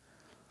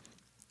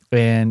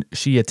 And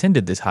she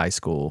attended this high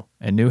school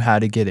and knew how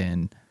to get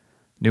in,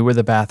 knew where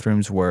the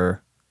bathrooms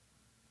were,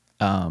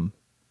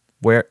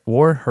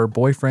 wore her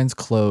boyfriend's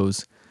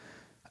clothes.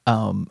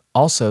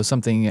 Also,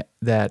 something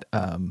that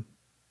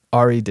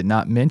Ari did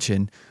not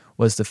mention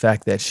was the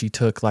fact that she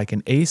took like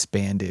an ace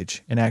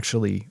bandage and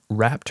actually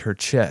wrapped her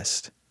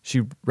chest.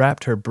 She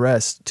wrapped her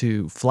breasts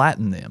to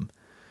flatten them.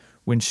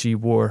 When she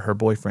wore her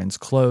boyfriend's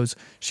clothes,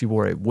 she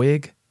wore a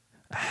wig,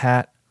 a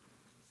hat,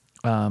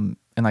 and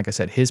like I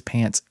said, his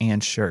pants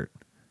and shirt.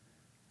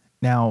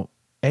 Now,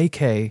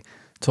 AK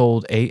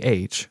told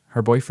AH,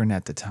 her boyfriend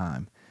at the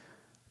time,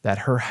 that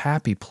her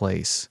happy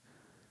place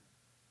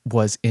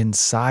was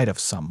inside of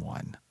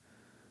someone,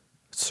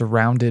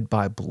 surrounded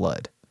by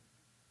blood,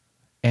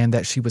 and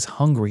that she was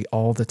hungry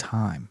all the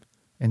time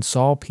and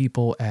saw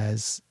people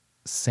as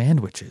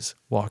sandwiches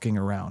walking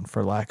around,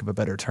 for lack of a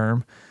better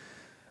term.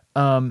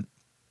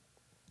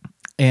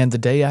 And the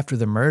day after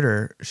the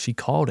murder, she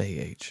called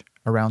AH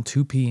around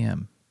 2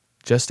 p.m.,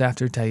 just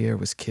after Thayer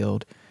was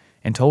killed,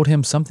 and told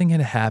him something had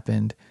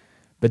happened,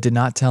 but did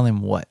not tell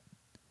him what.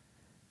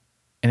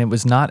 And it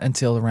was not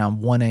until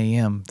around 1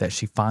 a.m. that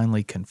she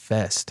finally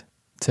confessed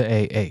to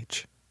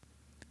AH.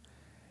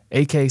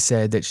 AK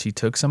said that she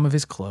took some of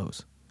his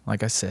clothes,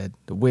 like I said,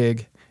 the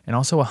wig, and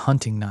also a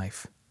hunting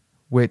knife,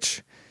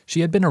 which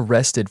she had been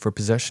arrested for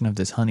possession of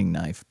this hunting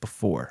knife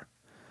before.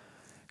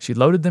 She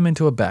loaded them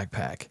into a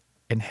backpack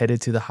and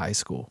headed to the high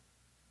school.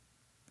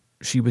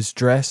 She was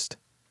dressed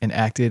and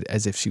acted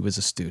as if she was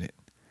a student.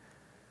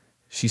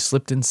 She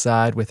slipped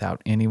inside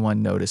without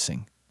anyone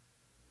noticing.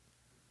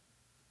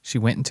 She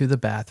went into the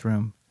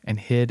bathroom and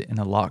hid in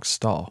a locked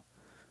stall,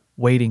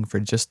 waiting for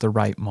just the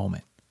right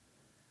moment.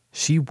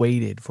 She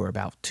waited for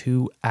about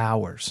 2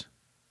 hours,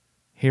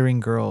 hearing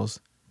girls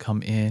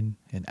come in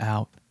and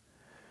out.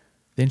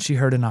 Then she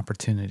heard an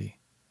opportunity.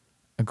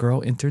 A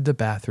girl entered the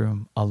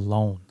bathroom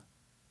alone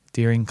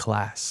during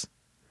class.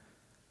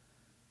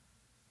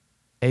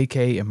 AK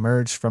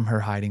emerged from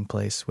her hiding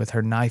place with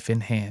her knife in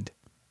hand.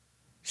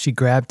 She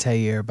grabbed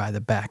Thayer by the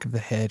back of the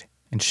head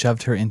and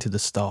shoved her into the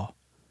stall.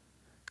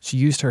 She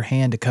used her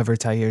hand to cover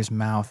Thayer's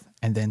mouth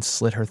and then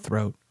slit her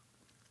throat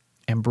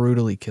and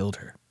brutally killed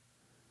her.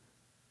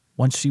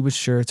 Once she was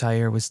sure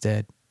Thayer was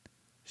dead,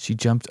 she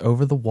jumped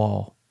over the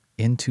wall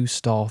into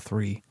stall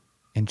 3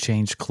 and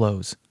changed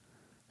clothes,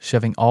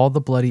 shoving all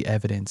the bloody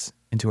evidence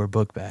into her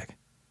book bag.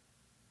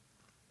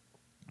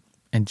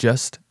 And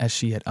just as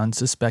she had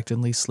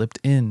unsuspectingly slipped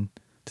in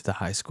to the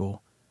high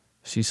school,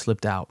 she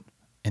slipped out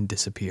and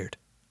disappeared.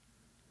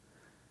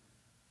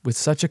 With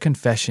such a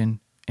confession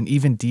and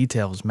even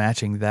details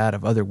matching that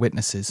of other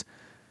witnesses,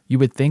 you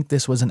would think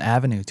this was an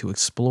avenue to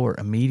explore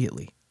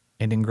immediately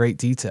and in great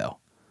detail.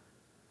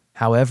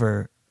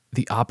 However,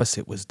 the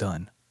opposite was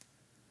done.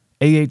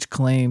 AH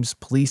claims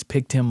police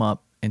picked him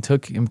up and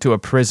took him to a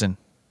prison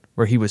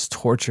where he was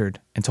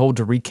tortured and told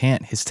to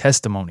recant his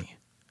testimony.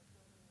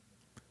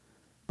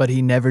 But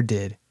he never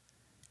did,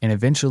 and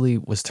eventually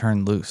was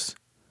turned loose.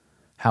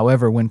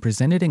 However, when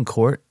presented in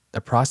court, the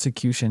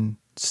prosecution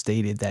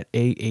stated that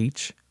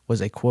AH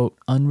was a, quote,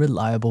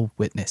 unreliable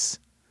witness.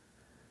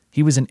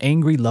 He was an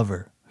angry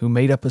lover who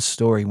made up a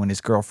story when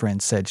his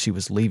girlfriend said she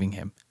was leaving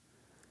him.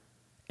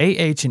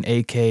 AH and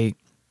AK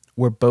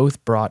were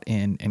both brought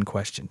in and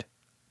questioned.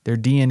 Their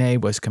DNA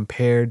was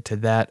compared to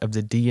that of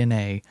the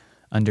DNA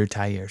under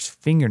Tayyar's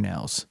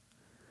fingernails,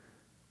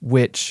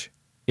 which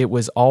it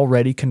was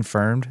already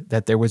confirmed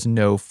that there was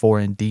no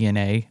foreign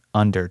DNA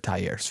under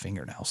Tayyar's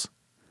fingernails.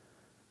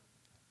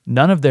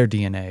 None of their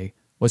DNA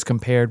was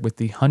compared with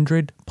the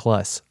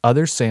 100+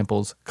 other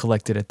samples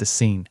collected at the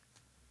scene.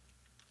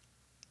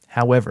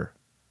 However,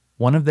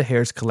 one of the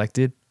hairs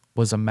collected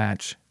was a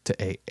match to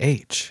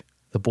AH,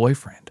 the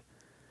boyfriend,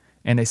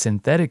 and a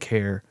synthetic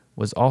hair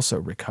was also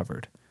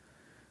recovered,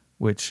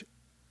 which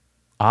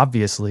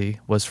obviously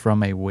was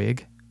from a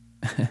wig,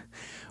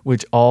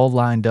 which all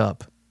lined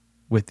up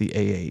with the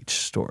AH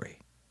story.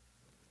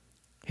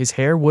 His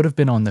hair would have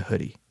been on the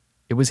hoodie.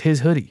 It was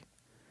his hoodie.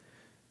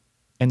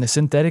 And the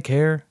synthetic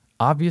hair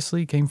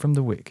obviously came from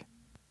the wig.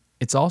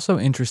 It's also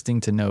interesting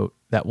to note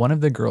that one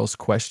of the girls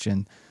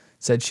questioned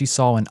said she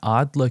saw an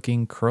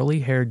odd-looking,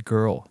 curly-haired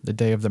girl the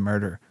day of the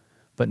murder,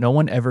 but no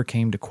one ever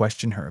came to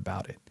question her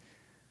about it.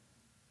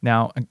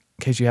 Now, in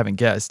case you haven't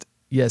guessed,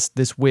 yes,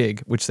 this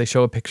wig, which they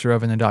show a picture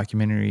of in the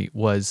documentary,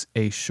 was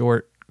a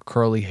short,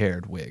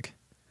 curly-haired wig.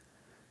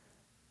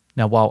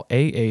 Now, while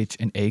AH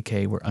and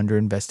AK were under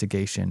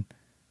investigation,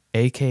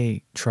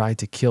 AK tried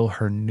to kill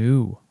her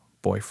new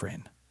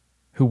boyfriend,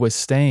 who was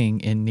staying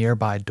in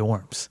nearby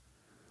dorms.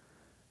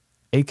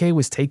 AK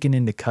was taken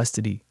into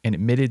custody and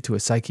admitted to a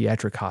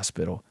psychiatric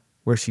hospital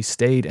where she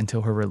stayed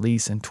until her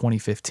release in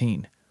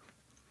 2015.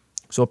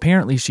 So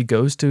apparently she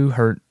goes to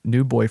her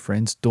new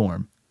boyfriend's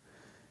dorm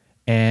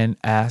and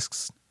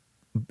asks,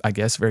 I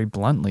guess very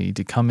bluntly,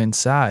 to come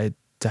inside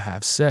to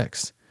have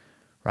sex,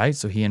 right?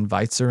 So he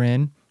invites her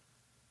in.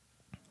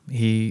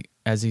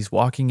 As he's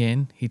walking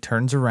in, he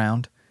turns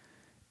around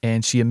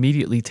and she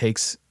immediately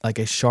takes like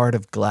a shard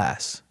of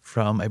glass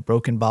from a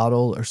broken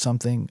bottle or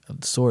something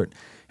of the sort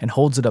and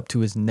holds it up to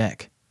his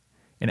neck.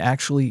 And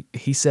actually,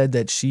 he said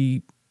that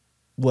she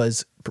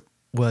was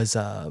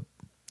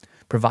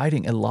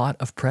providing a lot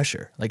of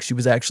pressure. Like she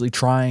was actually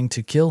trying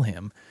to kill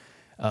him.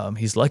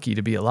 He's lucky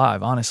to be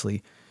alive,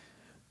 honestly.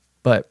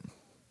 But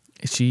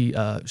she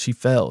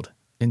failed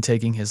in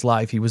taking his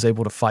life. He was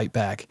able to fight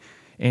back.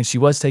 And she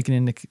was taken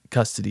into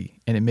custody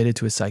and admitted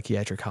to a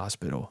psychiatric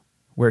hospital,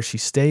 where she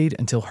stayed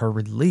until her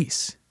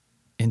release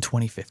in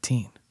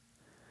 2015.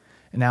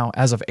 Now,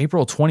 as of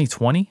April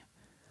 2020,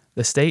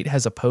 the state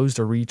has opposed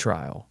a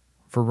retrial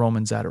for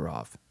Roman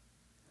Zadorov,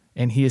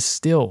 and he is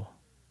still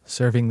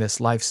serving this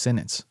life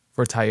sentence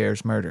for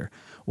Tayyar's murder,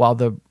 while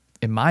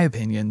in my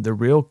opinion, the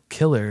real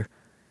killer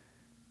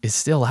is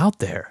still out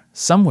there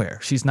somewhere.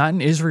 She's not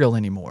in Israel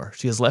anymore.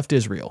 She has left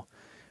Israel,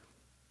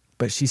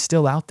 but she's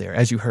still out there,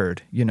 as you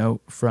heard,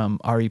 from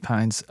Ari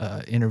Pine's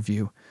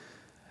interview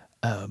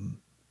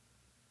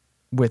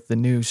with the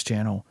news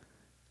channel.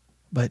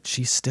 But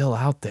she's still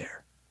out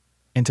there.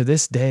 And to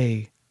this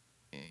day,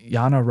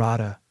 Yana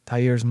Rada,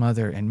 Tayyar's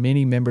mother, and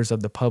many members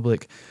of the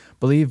public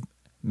believe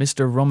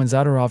Mr. Roman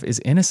Zadorov is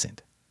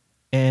innocent.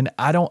 And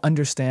I don't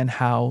understand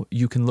how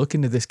you can look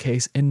into this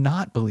case and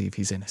not believe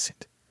he's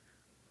innocent.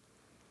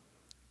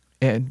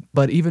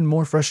 But even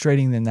more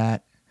frustrating than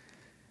that,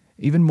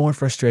 even more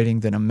frustrating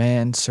than a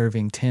man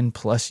serving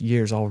 10+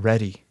 years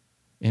already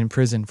in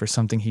prison for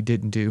something he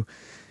didn't do,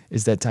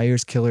 is that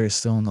Tayyar's killer is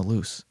still on the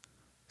loose.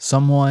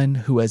 Someone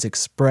who has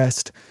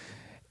expressed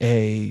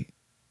a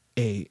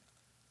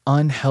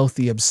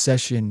unhealthy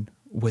obsession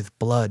with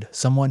blood,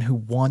 someone who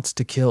wants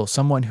to kill,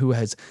 someone who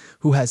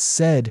has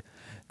said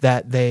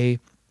that they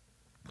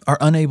are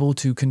unable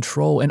to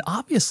control, and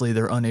obviously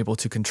they're unable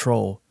to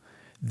control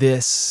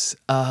this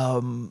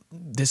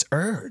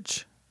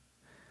urge.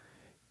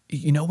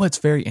 You know what's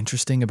very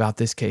interesting about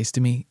this case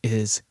to me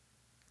is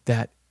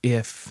that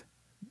if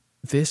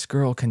this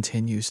girl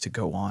continues to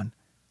go on,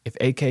 if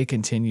AK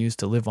continues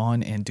to live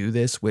on and do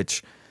this,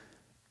 which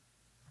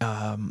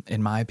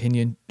in my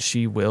opinion,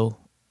 she will,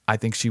 I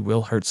think she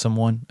will hurt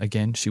someone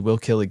again. She will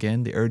kill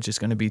again. The urge is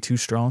going to be too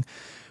strong.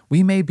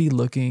 We may be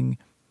looking,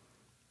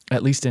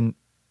 at least to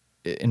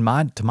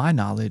my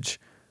knowledge,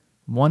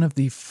 one of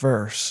the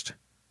first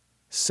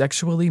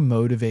sexually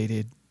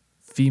motivated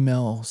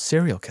female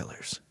serial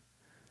killers.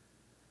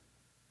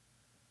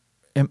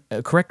 And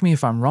correct me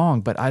if I'm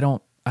wrong, but I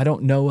don't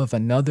know of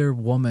another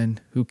woman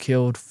who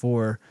killed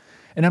for,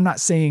 and I'm not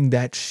saying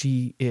that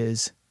she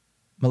is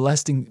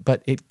molesting,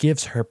 but it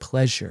gives her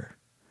pleasure.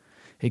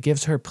 It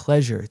gives her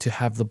pleasure to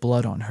have the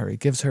blood on her. It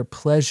gives her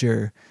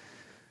pleasure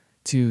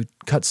to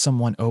cut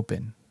someone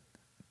open,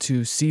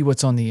 to see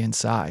what's on the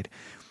inside.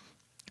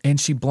 And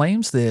she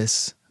blames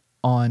this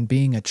on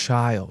being a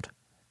child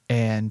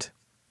and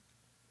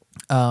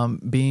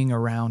being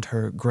around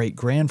her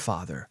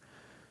great-grandfather,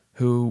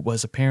 who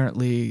was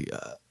apparently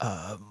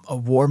a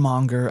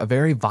warmonger, a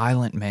very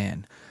violent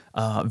man,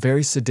 a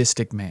very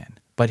sadistic man,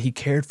 but he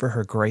cared for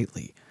her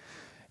greatly.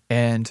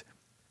 And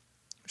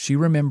she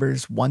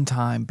remembers one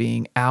time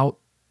being out.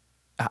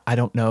 I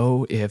don't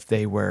know if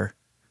they were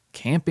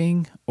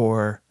camping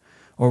or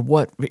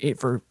what.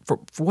 For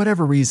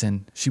whatever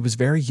reason, she was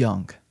very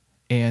young,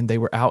 and they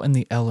were out in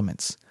the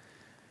elements.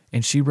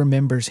 And she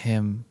remembers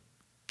him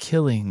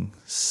killing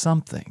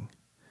something,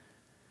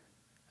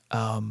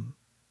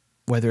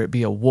 whether it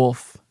be a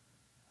wolf,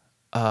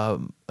 a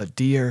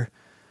deer,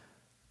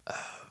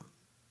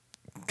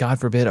 God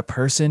forbid, a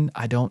person.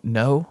 I don't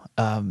know.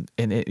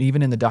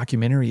 Even in the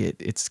documentary,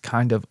 it's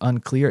kind of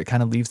unclear. It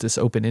kind of leaves this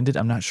open-ended.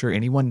 I'm not sure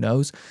anyone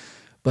knows.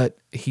 But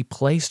he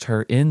placed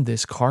her in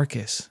this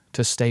carcass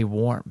to stay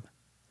warm.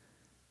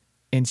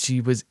 And she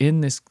was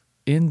in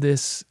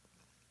this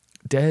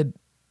dead,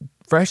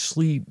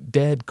 freshly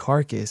dead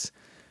carcass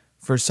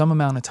for some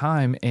amount of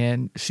time,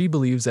 and she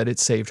believes that it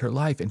saved her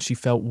life, and she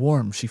felt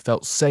warm. She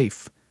felt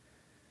safe,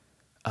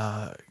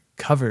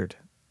 covered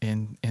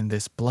in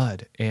this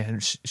blood.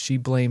 And she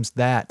blames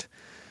that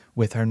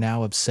with her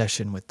now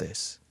obsession with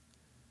this.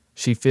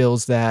 She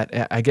feels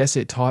that, I guess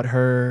it taught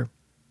her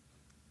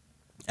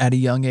at a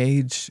young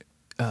age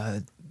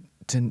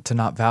to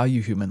not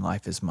value human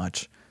life as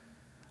much.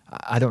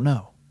 I don't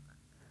know,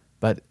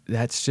 but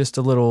that's just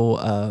a little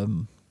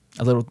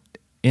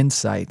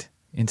insight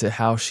into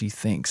how she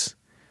thinks.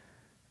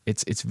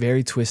 It's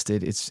very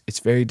twisted. It's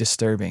very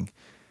disturbing.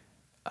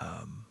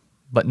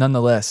 But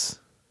nonetheless,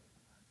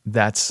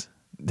 that's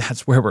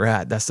where we're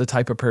at. That's the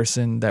type of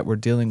person that we're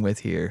dealing with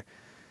here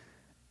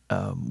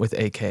with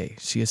AK.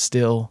 She is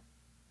still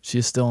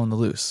on the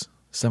loose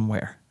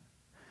somewhere.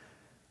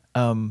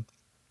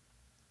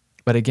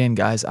 But again,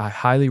 guys, I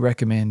highly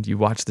recommend you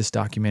watch this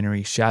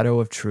documentary,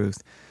 Shadow of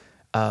Truth.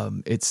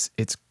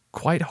 It's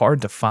quite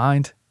hard to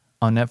find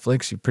on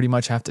Netflix. You pretty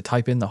much have to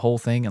type in the whole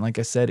thing, and like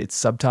I said, it's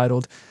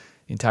subtitled.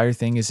 The entire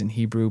thing is in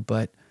Hebrew.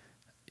 But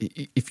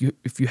if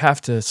you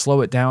have to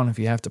slow it down, if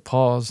you have to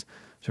pause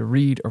to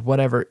read or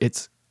whatever,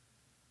 it's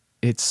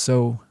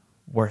so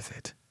worth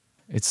it.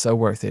 It's so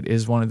worth it. It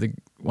is one of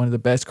the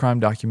best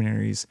crime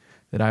documentaries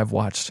that I've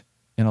watched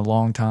in a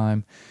long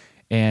time.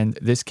 And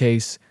this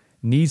case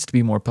needs to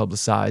be more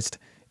publicized.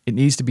 It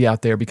needs to be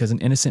out there because an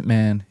innocent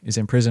man is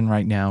in prison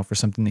right now for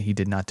something that he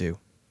did not do,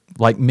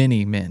 like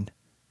many men.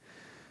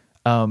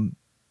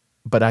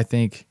 But I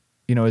think,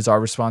 it's our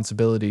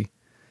responsibility,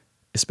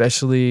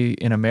 especially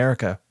in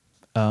America,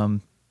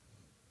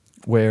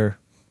 where,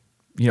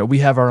 we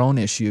have our own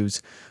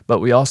issues, but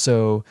we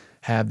also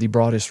have the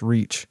broadest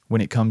reach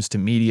when it comes to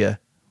media,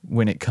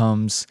 when it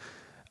comes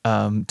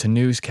to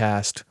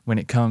newscast, when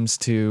it comes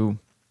to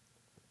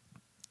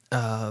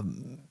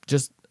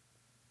just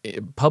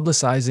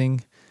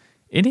publicizing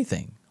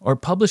anything or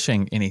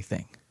publishing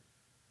anything.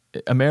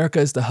 America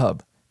is the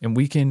hub, and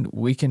we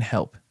can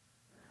help.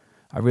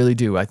 I really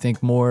do. I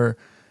think more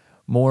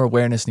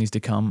awareness needs to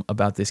come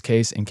about this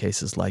case and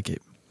cases like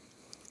it.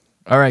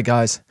 All right,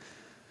 guys.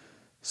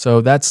 So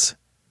those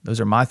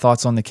are my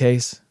thoughts on the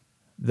case.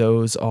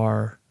 Those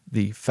are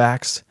the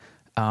facts.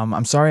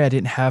 I'm sorry I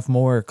didn't have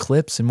more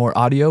clips and more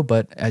audio,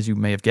 but as you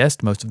may have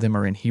guessed, most of them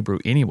are in Hebrew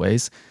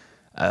anyways.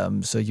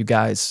 So you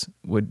guys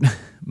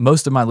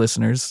most of my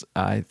listeners,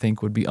 I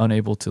think, would be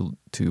unable to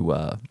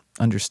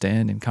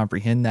understand and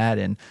comprehend that,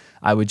 and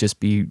I would just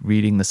be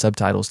reading the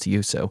subtitles to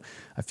you. So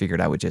I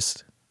figured I would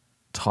just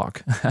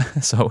talk.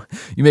 So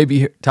you may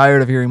be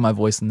tired of hearing my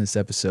voice in this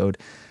episode.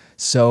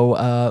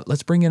 So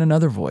let's bring in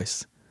another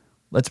voice.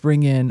 Let's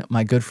bring in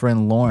my good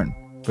friend Lauren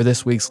for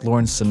this week's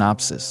Lauren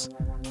Synopsis.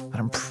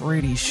 I'm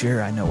pretty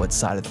sure I know what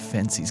side of the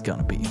fence he's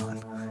gonna be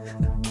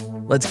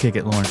on. Let's kick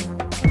it, Lauren.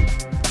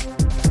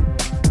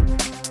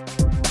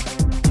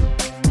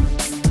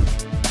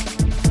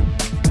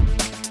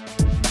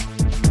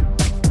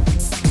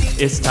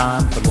 It's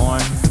time for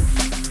Lauren.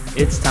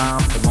 It's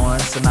time for Lauren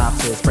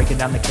Synopsis. Breaking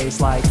down the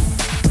case like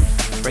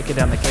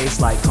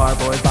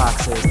cardboard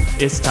boxes.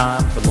 It's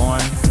time for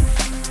Lauren.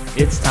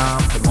 It's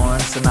time for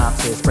Lauren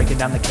Synopsis. Breaking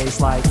down the case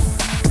like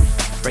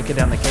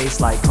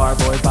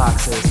cardboard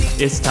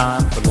boxes. It's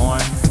time for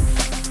Lauren.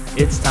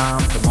 It's time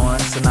for Lauren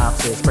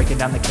Synopsis. Breaking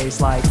down the case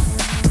like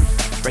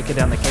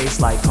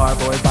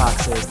cardboard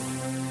boxes.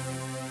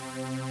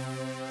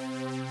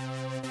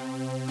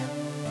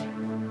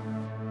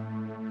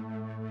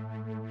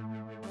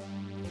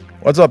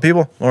 What's up,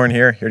 people? Lauren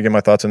here to get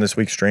my thoughts on this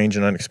week's Strange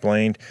and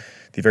Unexplained,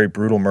 the very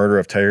brutal murder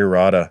of Teri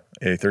Rada,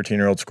 a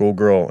 13-year-old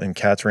schoolgirl in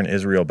Katzrin,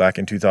 Israel, back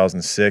in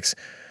 2006.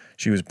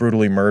 She was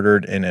brutally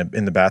murdered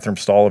in the bathroom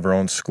stall of her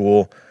own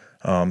school,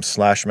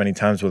 slashed many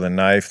times with a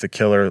knife, the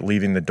killer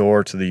leaving the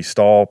door to the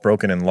stall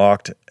broken and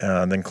locked,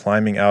 then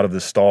climbing out of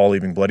the stall,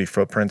 leaving bloody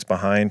footprints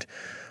behind.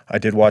 I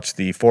did watch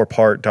the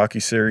 4-part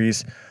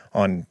docuseries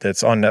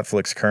that's on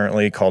Netflix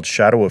currently called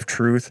Shadow of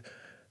Truth.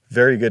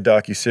 Very good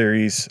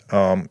docuseries.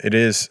 It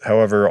is,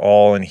 however,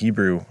 all in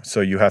Hebrew, so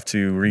you have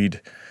to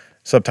read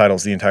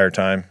subtitles the entire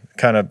time.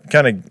 Kind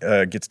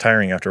of gets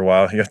tiring after a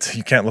while.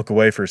 You can't look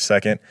away for a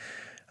second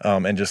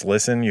and just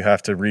listen. You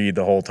have to read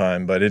the whole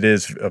time. But it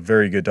is a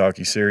very good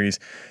docuseries,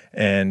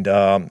 and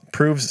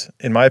proves,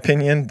 in my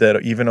opinion, that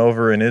even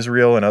over in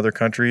Israel and other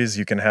countries,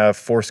 you can have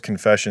forced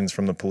confessions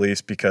from the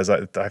police, because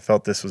I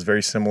felt this was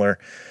very similar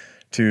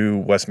to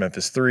West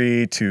Memphis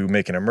 3, to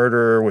Making a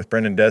Murderer with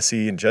Brendan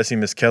Dassey and Jesse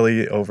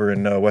Misskelley over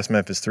in West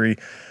Memphis 3,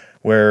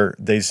 where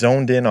they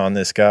zoned in on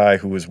this guy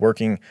who was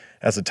working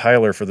as a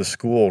tiler for the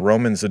school,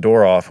 Roman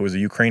Zadorov, who was a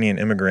Ukrainian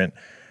immigrant,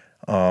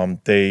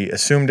 They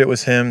assumed it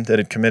was him that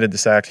had committed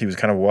this act. He was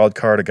kind of a wild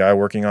card, a guy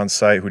working on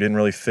site who didn't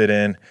really fit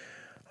in.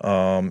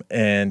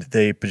 And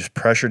they just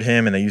pressured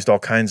him, and they used all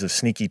kinds of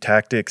sneaky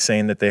tactics,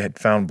 saying that they had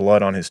found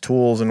blood on his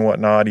tools and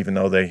whatnot, even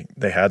though they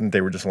hadn't.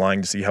 They were just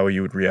lying to see how he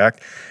would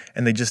react.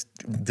 And they just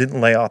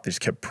didn't lay off. They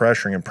just kept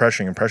pressuring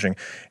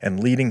and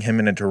leading him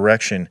in a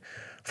direction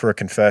for a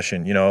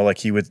confession. Like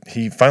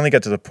he finally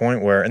got to the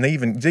point where, and they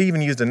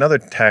even used another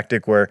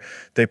tactic where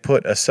they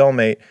put a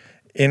cellmate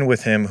in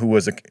with him who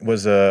was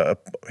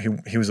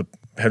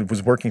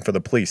working for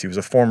the police. He was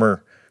a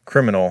former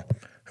criminal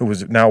who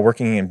was now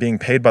working and being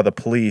paid by the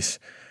police,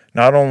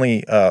 not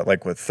only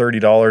like with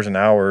 $30 an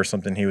hour or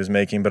something he was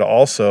making, but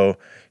also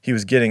he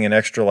was getting an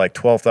extra like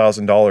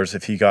 $12,000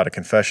 if he got a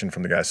confession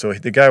from the guy. So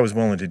the guy was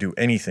willing to do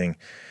anything.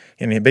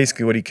 And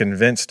basically what he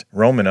convinced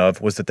Roman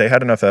of was that they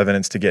had enough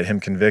evidence to get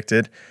him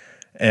convicted,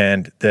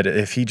 and that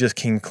if he just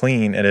came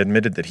clean and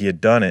admitted that he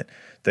had done it,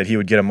 that he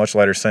would get a much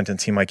lighter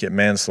sentence. He might get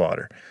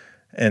manslaughter.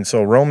 And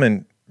so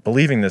Roman,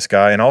 believing this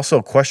guy and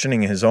also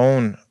questioning his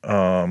own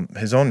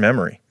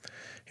memory,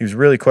 he was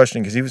really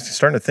questioning, because he was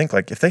starting to think,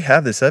 like, if they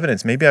have this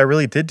evidence, maybe I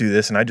really did do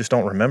this and I just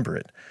don't remember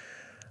it.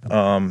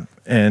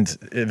 And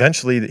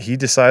eventually he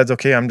decides,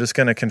 okay, I'm just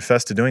going to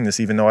confess to doing this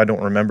even though I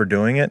don't remember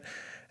doing it,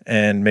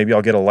 and maybe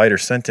I'll get a lighter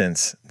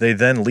sentence. They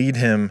then lead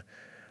him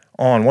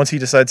on. Once he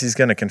decides he's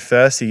going to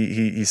confess,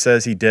 he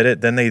says he did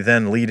it, then they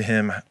then lead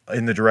him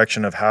in the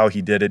direction of how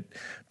he did it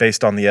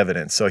based on the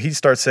evidence. So he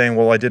starts saying,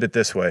 well, I did it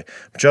this way.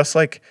 Just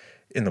like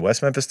in the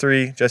West Memphis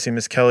 3, Jesse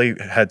Misskelley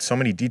had so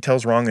many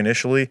details wrong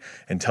initially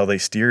until they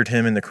steered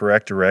him in the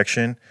correct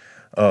direction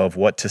of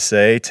what to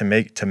say to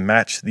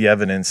match the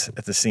evidence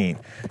at the scene.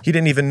 He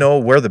didn't even know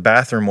where the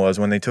bathroom was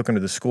when they took him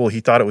to the school. He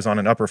thought it was on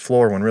an upper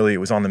floor when really it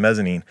was on the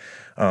mezzanine.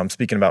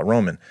 Speaking about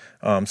Roman,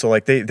 so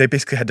like they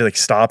basically had to like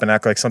stop and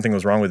act like something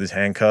was wrong with his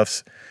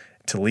handcuffs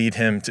to lead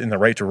him in the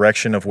right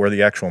direction of where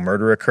the actual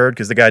murder occurred,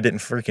 because the guy didn't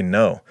freaking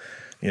know,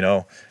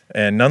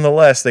 And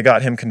nonetheless, they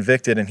got him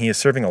convicted, and he is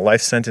serving a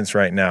life sentence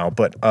right now.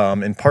 But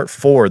in part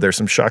 4, there's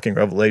some shocking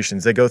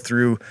revelations. They go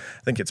through,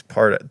 I think it's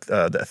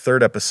the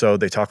third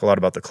episode, they talk a lot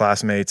about the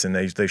classmates, and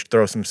they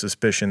throw some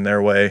suspicion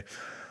their way.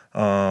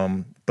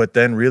 But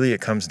then really it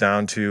comes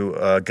down to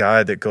a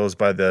guy that goes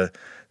by the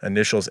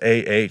initials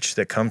AH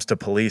that comes to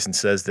police and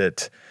says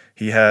that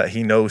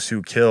he knows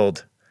who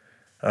killed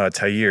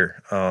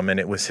Thayer, and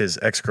it was his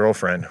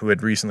ex-girlfriend who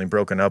had recently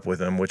broken up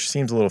with him, which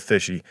seems a little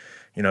fishy.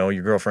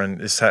 Your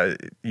girlfriend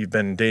you've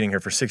been dating her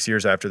for 6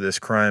 years after this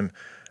crime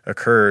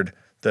occurred.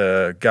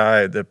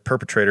 The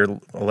perpetrator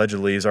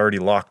allegedly is already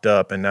locked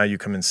up, and now you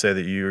come and say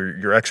that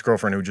your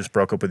ex-girlfriend who just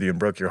broke up with you and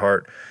broke your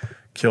heart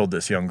killed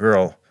this young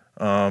girl.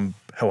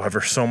 However,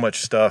 so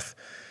much stuff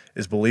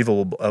is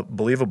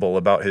believable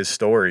about his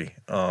story.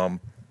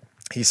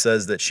 He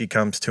says that she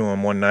comes to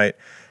him one night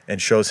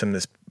and shows him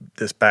this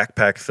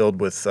backpack filled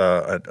with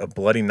a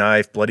bloody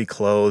knife, bloody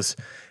clothes,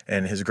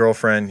 and his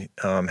girlfriend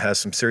has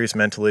some serious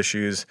mental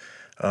issues.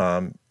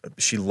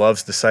 She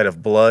loves the sight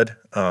of blood.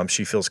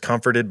 She feels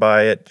comforted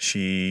by it.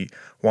 She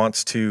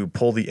wants to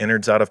pull the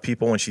innards out of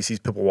people when she sees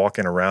people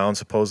walking around,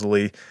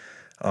 supposedly.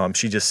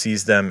 She just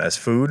sees them as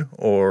food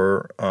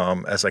or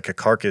as like a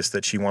carcass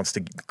that she wants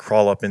to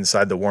crawl up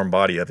inside the warm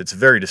body of. It's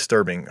very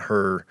disturbing,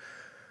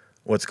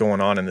 what's going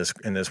on in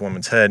this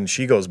woman's head. And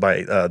she goes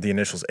by the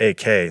initials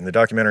AK. And the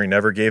documentary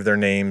never gave their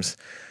names.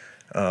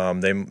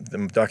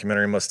 The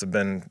documentary must have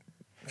been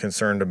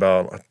concerned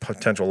about a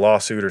potential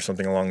lawsuit or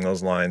something along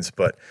those lines.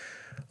 But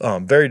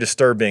very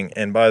disturbing.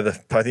 And by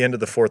the end of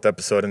the 4th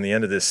episode and the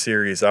end of this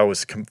series, I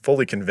was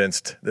fully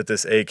convinced that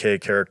this AK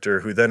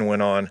character, who then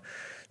went on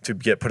to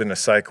get put in a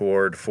psych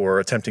ward for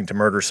attempting to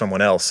murder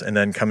someone else and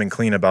then coming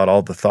clean about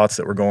all the thoughts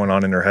that were going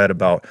on in her head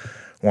about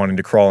wanting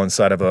to crawl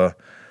inside of a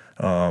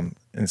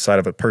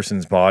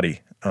person's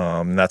body.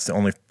 And that's the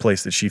only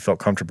place that she felt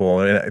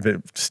comfortable. And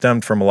it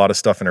stemmed from a lot of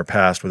stuff in her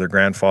past with her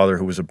grandfather,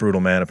 who was a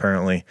brutal man,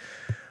 apparently.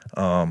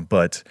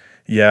 But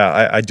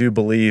yeah, I do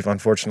believe,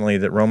 unfortunately,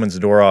 that Roman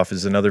Zadorov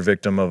is another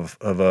victim of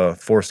a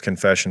forced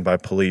confession by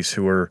police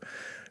who were,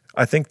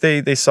 I think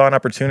they saw an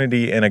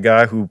opportunity in a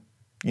guy who,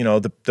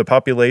 the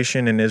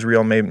population in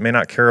Israel may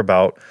not care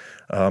about,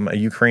 a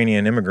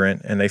Ukrainian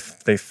immigrant, and they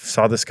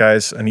saw this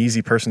guy's an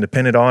easy person to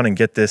pin it on and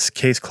get this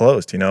case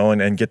closed,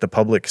 and get the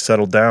public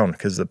settled down,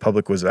 because the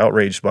public was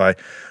outraged by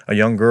a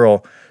young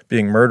girl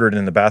being murdered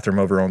in the bathroom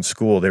of her own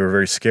school. They were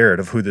very scared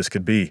of who this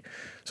could be.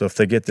 So if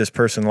they get this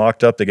person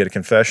locked up, they get a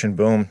confession,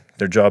 boom,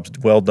 their job's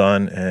well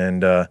done,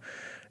 and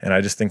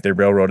I just think they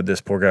railroaded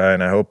this poor guy,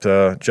 and I hope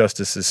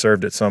justice is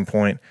served at some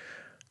point.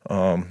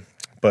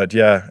 But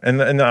yeah, and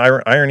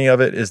the irony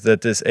of it is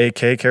that this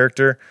AK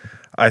character,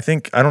 I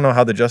don't know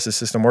how the justice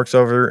system works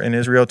over in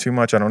Israel too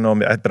much. I don't know,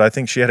 but I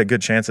think she had a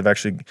good chance of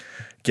actually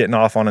getting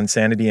off on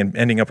insanity and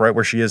ending up right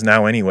where she is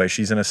now anyway.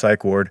 She's in a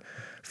psych ward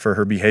for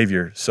her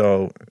behavior.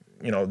 So,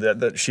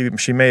 that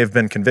she may have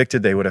been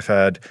convicted. They would have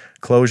had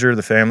closure.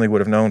 The family would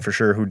have known for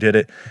sure who did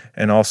it.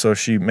 And also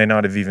she may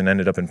not have even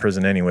ended up in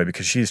prison anyway,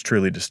 because she's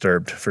truly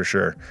disturbed for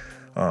sure.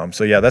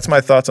 So yeah, that's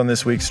my thoughts on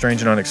this week's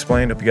Strange and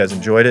Unexplained. Hope you guys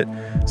enjoyed it.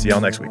 See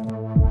y'all next week.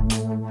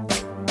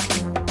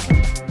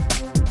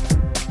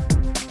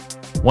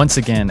 Once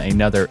again,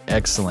 another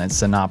excellent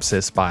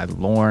synopsis by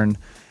Lorne.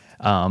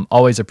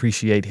 Always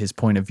appreciate his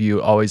point of view,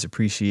 always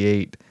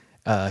appreciate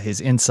his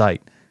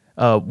insight.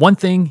 One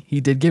thing he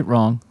did get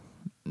wrong,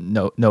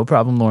 no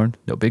problem, Lorne,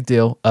 no big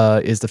deal,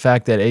 is the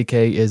fact that AK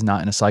is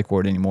not in a psych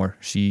ward anymore.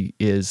 She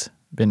is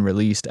been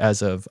released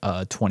as of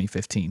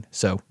 2015.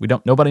 So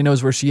nobody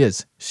knows where she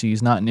is.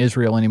 She's not in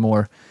Israel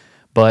anymore,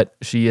 but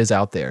she is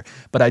out there.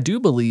 But I do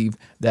believe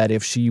that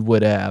if she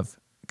would have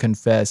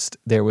confessed,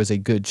 there was a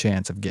good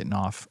chance of getting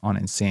off on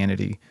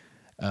insanity.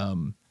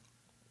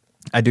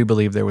 I do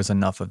believe there was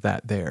enough of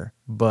that there,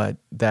 but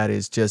that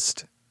is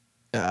just,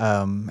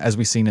 as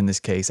we've seen in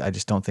this case, I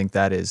just don't think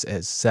that is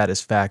as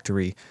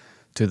satisfactory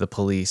to the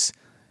police,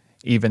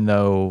 even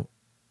though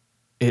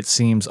it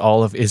seems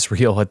all of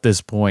Israel at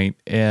this point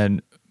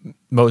and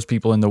most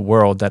people in the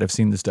world that have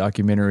seen this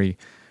documentary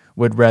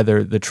would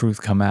rather the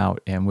truth come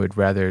out and would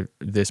rather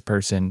this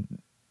person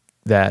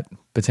that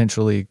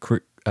potentially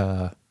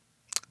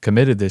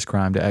committed this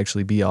crime to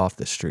actually be off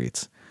the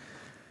streets.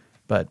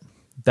 But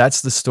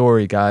that's the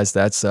story, guys.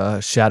 That's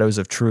Shadows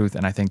of Truth,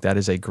 and I think that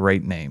is a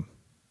great name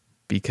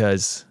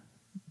because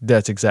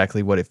that's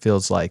exactly what it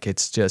feels like.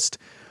 It's just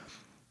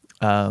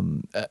a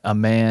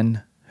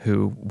man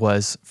who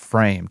was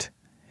framed,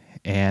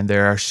 and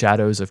there are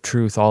shadows of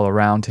truth all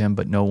around him,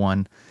 but no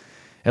one,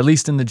 at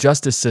least in the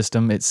justice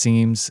system, it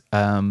seems,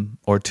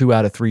 or 2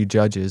 out of 3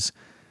 judges,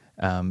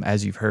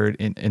 as you've heard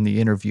in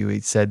the interview, he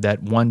said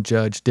that one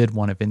judge did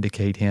want to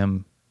vindicate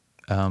him,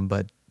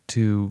 but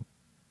two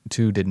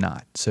did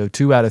not. So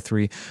 2 out of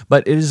 3.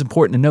 But it is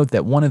important to note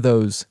that one of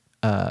those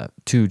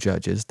 2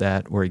 judges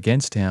that were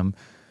against him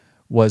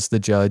was the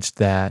judge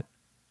that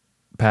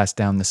passed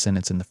down the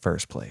sentence in the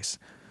first place.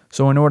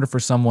 So in order for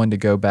someone to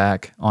go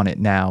back on it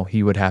now,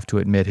 he would have to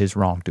admit his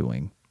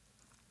wrongdoing.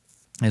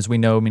 As we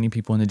know, many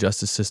people in the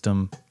justice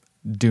system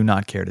do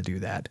not care to do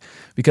that.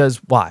 Because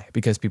why?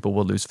 Because people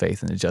will lose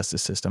faith in the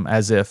justice system,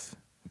 as if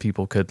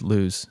people could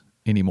lose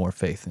any more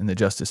faith in the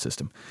justice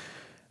system.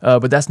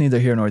 But that's neither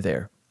here nor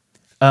there.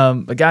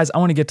 But guys, I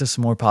want to get to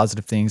some more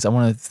positive things. I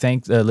want to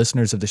thank the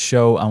listeners of the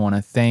show. I want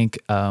to thank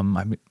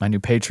my new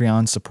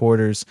Patreon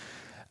supporters.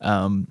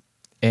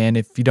 And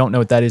if you don't know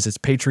what that is, it's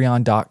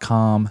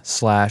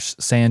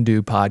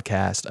patreon.com/Sandu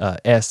podcast,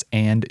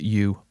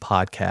 S&U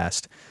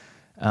podcast.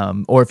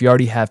 Or if you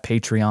already have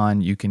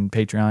Patreon, you can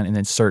Patreon and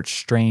then search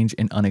Strange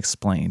and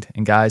Unexplained.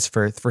 And guys,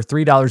 for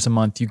 $3 a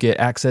month, you get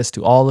access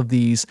to all of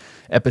these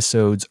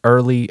episodes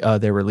early.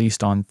 They're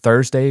released on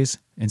Thursdays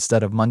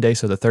instead of Monday.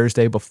 So the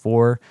Thursday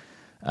before,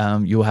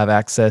 you'll have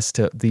access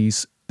to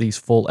these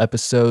full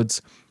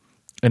episodes.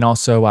 And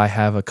also I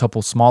have a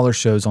couple smaller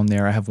shows on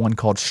there. I have one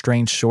called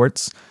Strange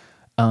Shorts,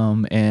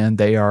 and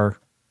they are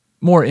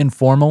more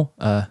informal.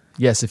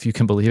 Yes, if you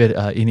can believe it,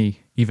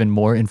 even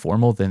more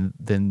informal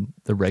than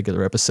the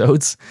regular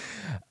episodes.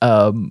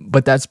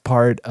 But that's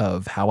part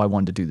of how I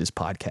wanted to do this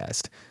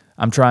podcast.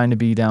 I'm trying to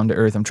be down to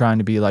earth. I'm trying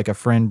to be like a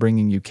friend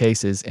bringing you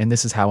cases. And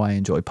this is how I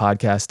enjoy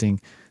podcasting.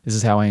 This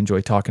is how I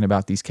enjoy talking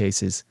about these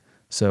cases.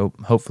 So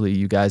hopefully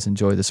you guys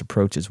enjoy this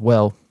approach as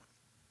well.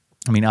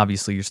 I mean,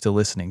 obviously you're still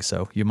listening,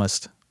 so you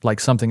must like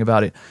something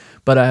about it.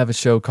 But I have a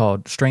show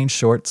called Strange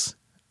Shorts,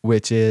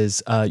 which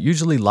is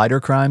usually lighter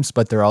crimes,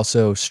 but they're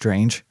also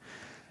strange.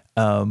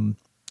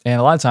 And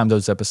a lot of times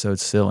those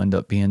episodes still end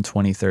up being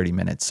 20, 30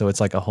 minutes. So it's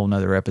like a whole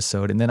nother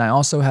episode. And then I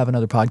also have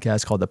another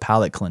podcast called the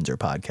Palate Cleanser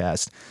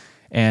Podcast.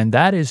 And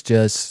that is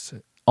just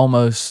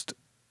almost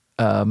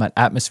an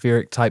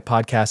atmospheric type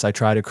podcast. I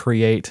try to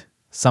create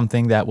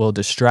something that will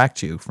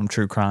distract you from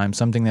true crime,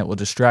 something that will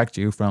distract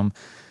you from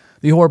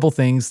the horrible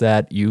things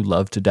that you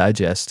love to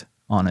digest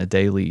on a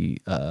daily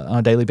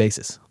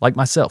basis, like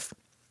myself.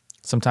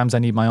 Sometimes I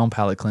need my own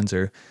palate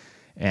cleanser,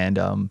 and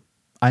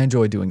I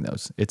enjoy doing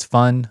those. It's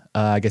fun.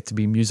 I get to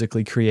be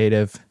musically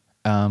creative.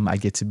 I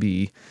get to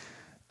be,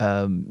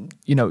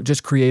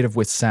 just creative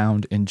with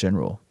sound in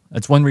general.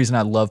 That's one reason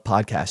I love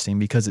podcasting,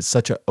 because it's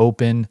such an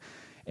open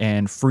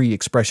and free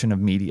expression of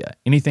media.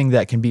 Anything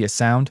that can be a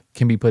sound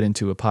can be put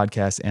into a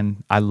podcast,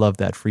 and I love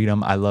that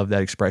freedom. I love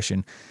that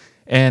expression.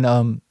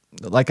 And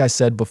like I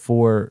said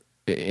before,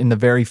 in the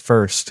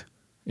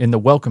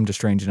Welcome to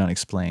Strange and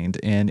Unexplained,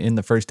 and in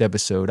the first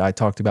episode, I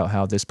talked about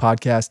how this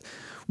podcast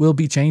will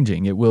be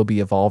changing. It will be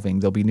evolving.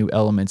 There'll be new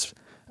elements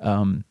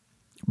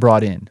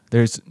brought in.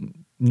 There's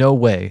no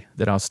way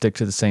that I'll stick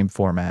to the same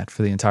format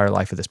for the entire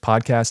life of this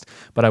podcast,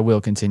 but I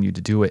will continue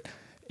to do it.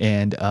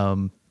 And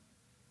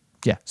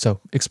so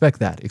expect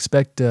that.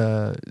 Expect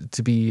to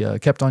be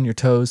kept on your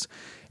toes,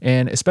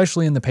 and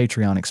especially in the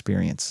Patreon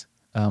experience.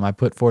 I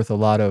put forth a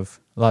lot of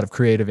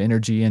creative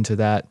energy into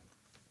that.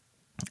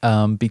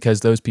 Because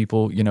those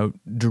people,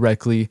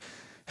 directly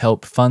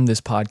help fund this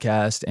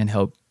podcast and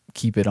help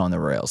keep it on the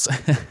rails,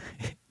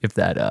 if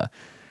that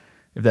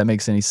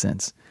makes any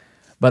sense.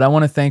 But I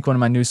want to thank one of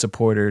my new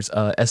supporters,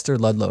 Esther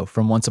Ludlow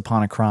from Once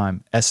Upon a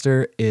Crime.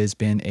 Esther has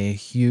been a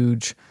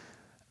huge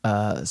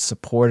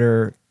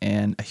supporter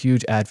and a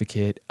huge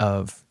advocate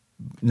of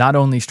not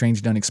only Strange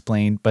and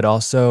Unexplained, but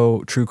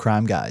also True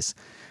Crime Guys,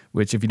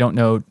 which, if you don't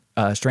know,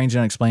 Strange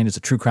and Unexplained is a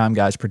True Crime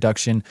Guys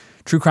production.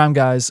 True Crime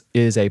Guys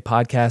is a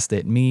podcast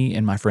that me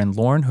and my friend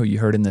Lauren, who you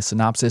heard in the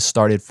synopsis,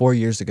 started 4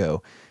 years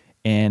ago.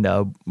 And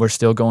we're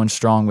still going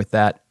strong with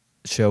that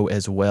show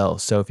as well.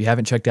 So if you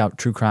haven't checked out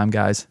True Crime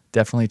Guys,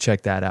 definitely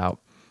check that out.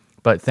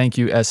 But thank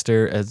you,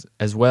 Esther,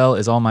 as well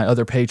as all my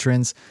other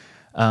patrons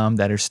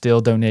that are still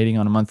donating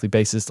on a monthly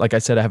basis. Like I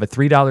said, I have a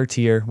 $3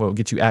 tier where will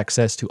get you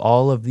access to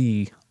all of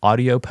the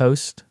audio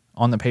posts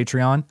on the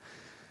Patreon.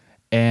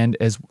 And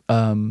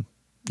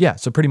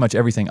so pretty much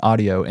everything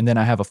audio. And then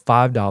I have a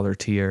 $5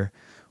 tier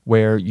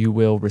where you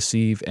will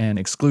receive an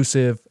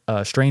exclusive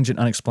Strange and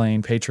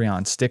Unexplained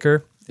Patreon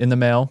sticker in the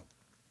mail,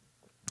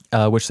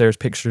 which there's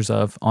pictures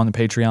of on the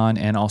Patreon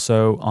and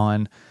also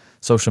on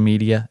social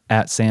media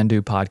at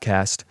Sandu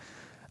Podcast.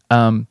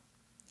 And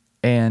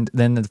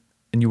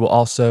you will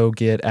also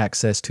get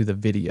access to the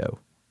video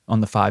on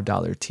the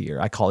 $5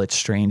 tier. I call it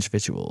Strange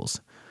Visuals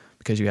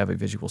because you have a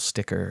visual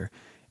sticker,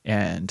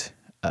 and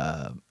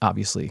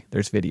obviously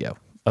there's video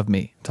of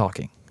me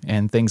talking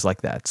and things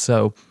like that.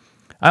 So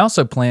I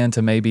also plan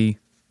to maybe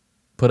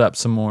put up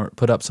some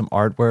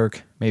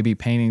artwork, maybe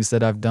paintings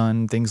that I've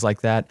done, things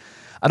like that.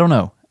 I don't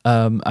know.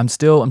 I'm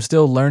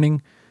still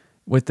learning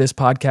with this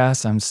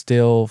podcast. I'm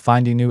still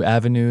finding new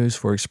avenues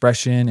for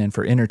expression and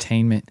for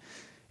entertainment.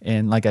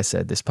 And like I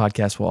said, this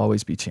podcast will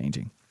always be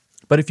changing.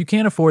 But if you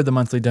can't afford the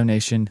monthly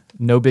donation,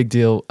 no big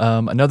deal.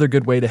 Another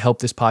good way to help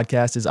this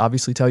podcast is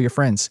obviously tell your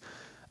friends,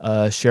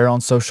 share on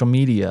social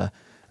media,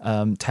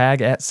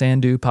 tag at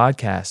Sandu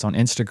Podcast on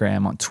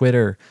Instagram, on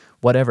Twitter,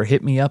 whatever.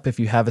 Hit me up if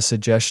you have a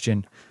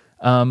suggestion,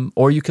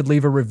 or you could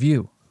leave a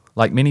review.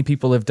 Like many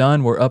people have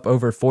done, we're up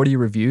over 40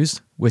 reviews,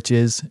 which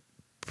is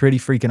pretty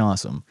freaking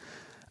awesome.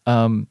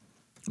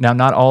 Now,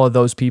 not all of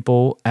those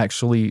people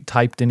actually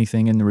typed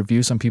anything in the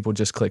review. Some people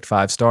just clicked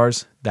 5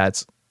 stars.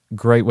 That's a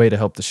great way to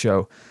help the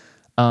show.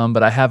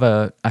 But I have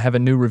a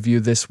new review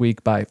this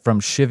week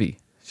from Shivy.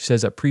 She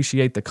says,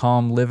 appreciate the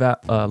calm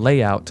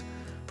layout.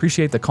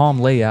 Appreciate the calm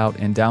layout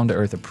and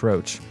down-to-earth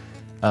approach.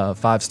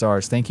 5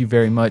 stars. Thank you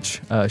very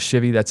much,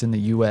 Shivy. That's in the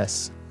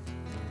U.S.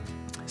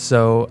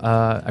 So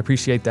I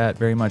appreciate that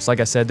very much. Like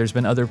I said, there's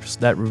been others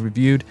that were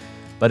reviewed,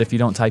 but if you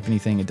don't type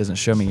anything, it doesn't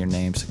show me your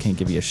name, so I can't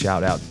give you a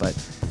shout out. But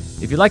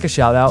if you'd like a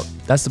shout out,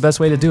 that's the best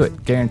way to do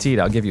it. Guaranteed,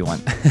 I'll give you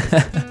one.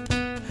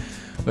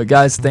 But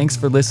guys, thanks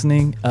for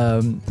listening.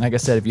 Like I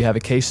said, if you have a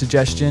case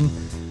suggestion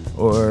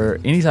or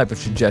any type of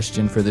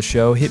suggestion for the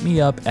show, hit me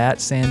up at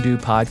Sandu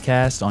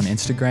Podcast on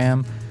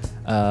Instagram,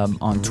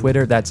 on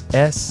Twitter. That's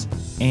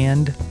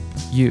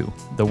S&U,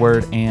 the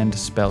word and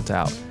spelt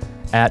out,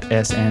 at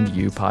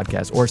S&U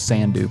Podcast, or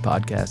Sandu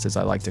Podcast as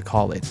I like to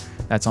call it.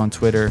 That's on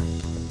Twitter,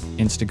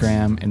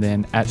 Instagram, and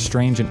then at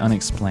Strange and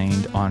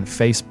Unexplained on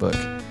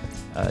Facebook.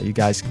 You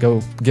guys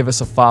go give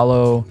us a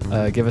follow,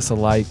 give us a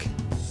like,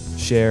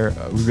 share.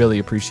 We really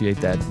appreciate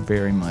that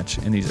very much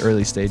in these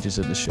early stages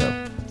of the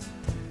show.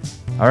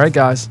 All right,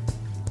 guys.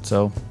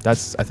 So I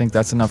think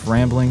that's enough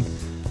rambling.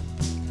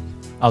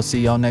 I'll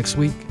see y'all next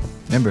week.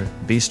 Remember,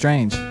 be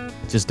strange.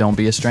 Just don't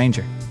be a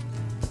stranger.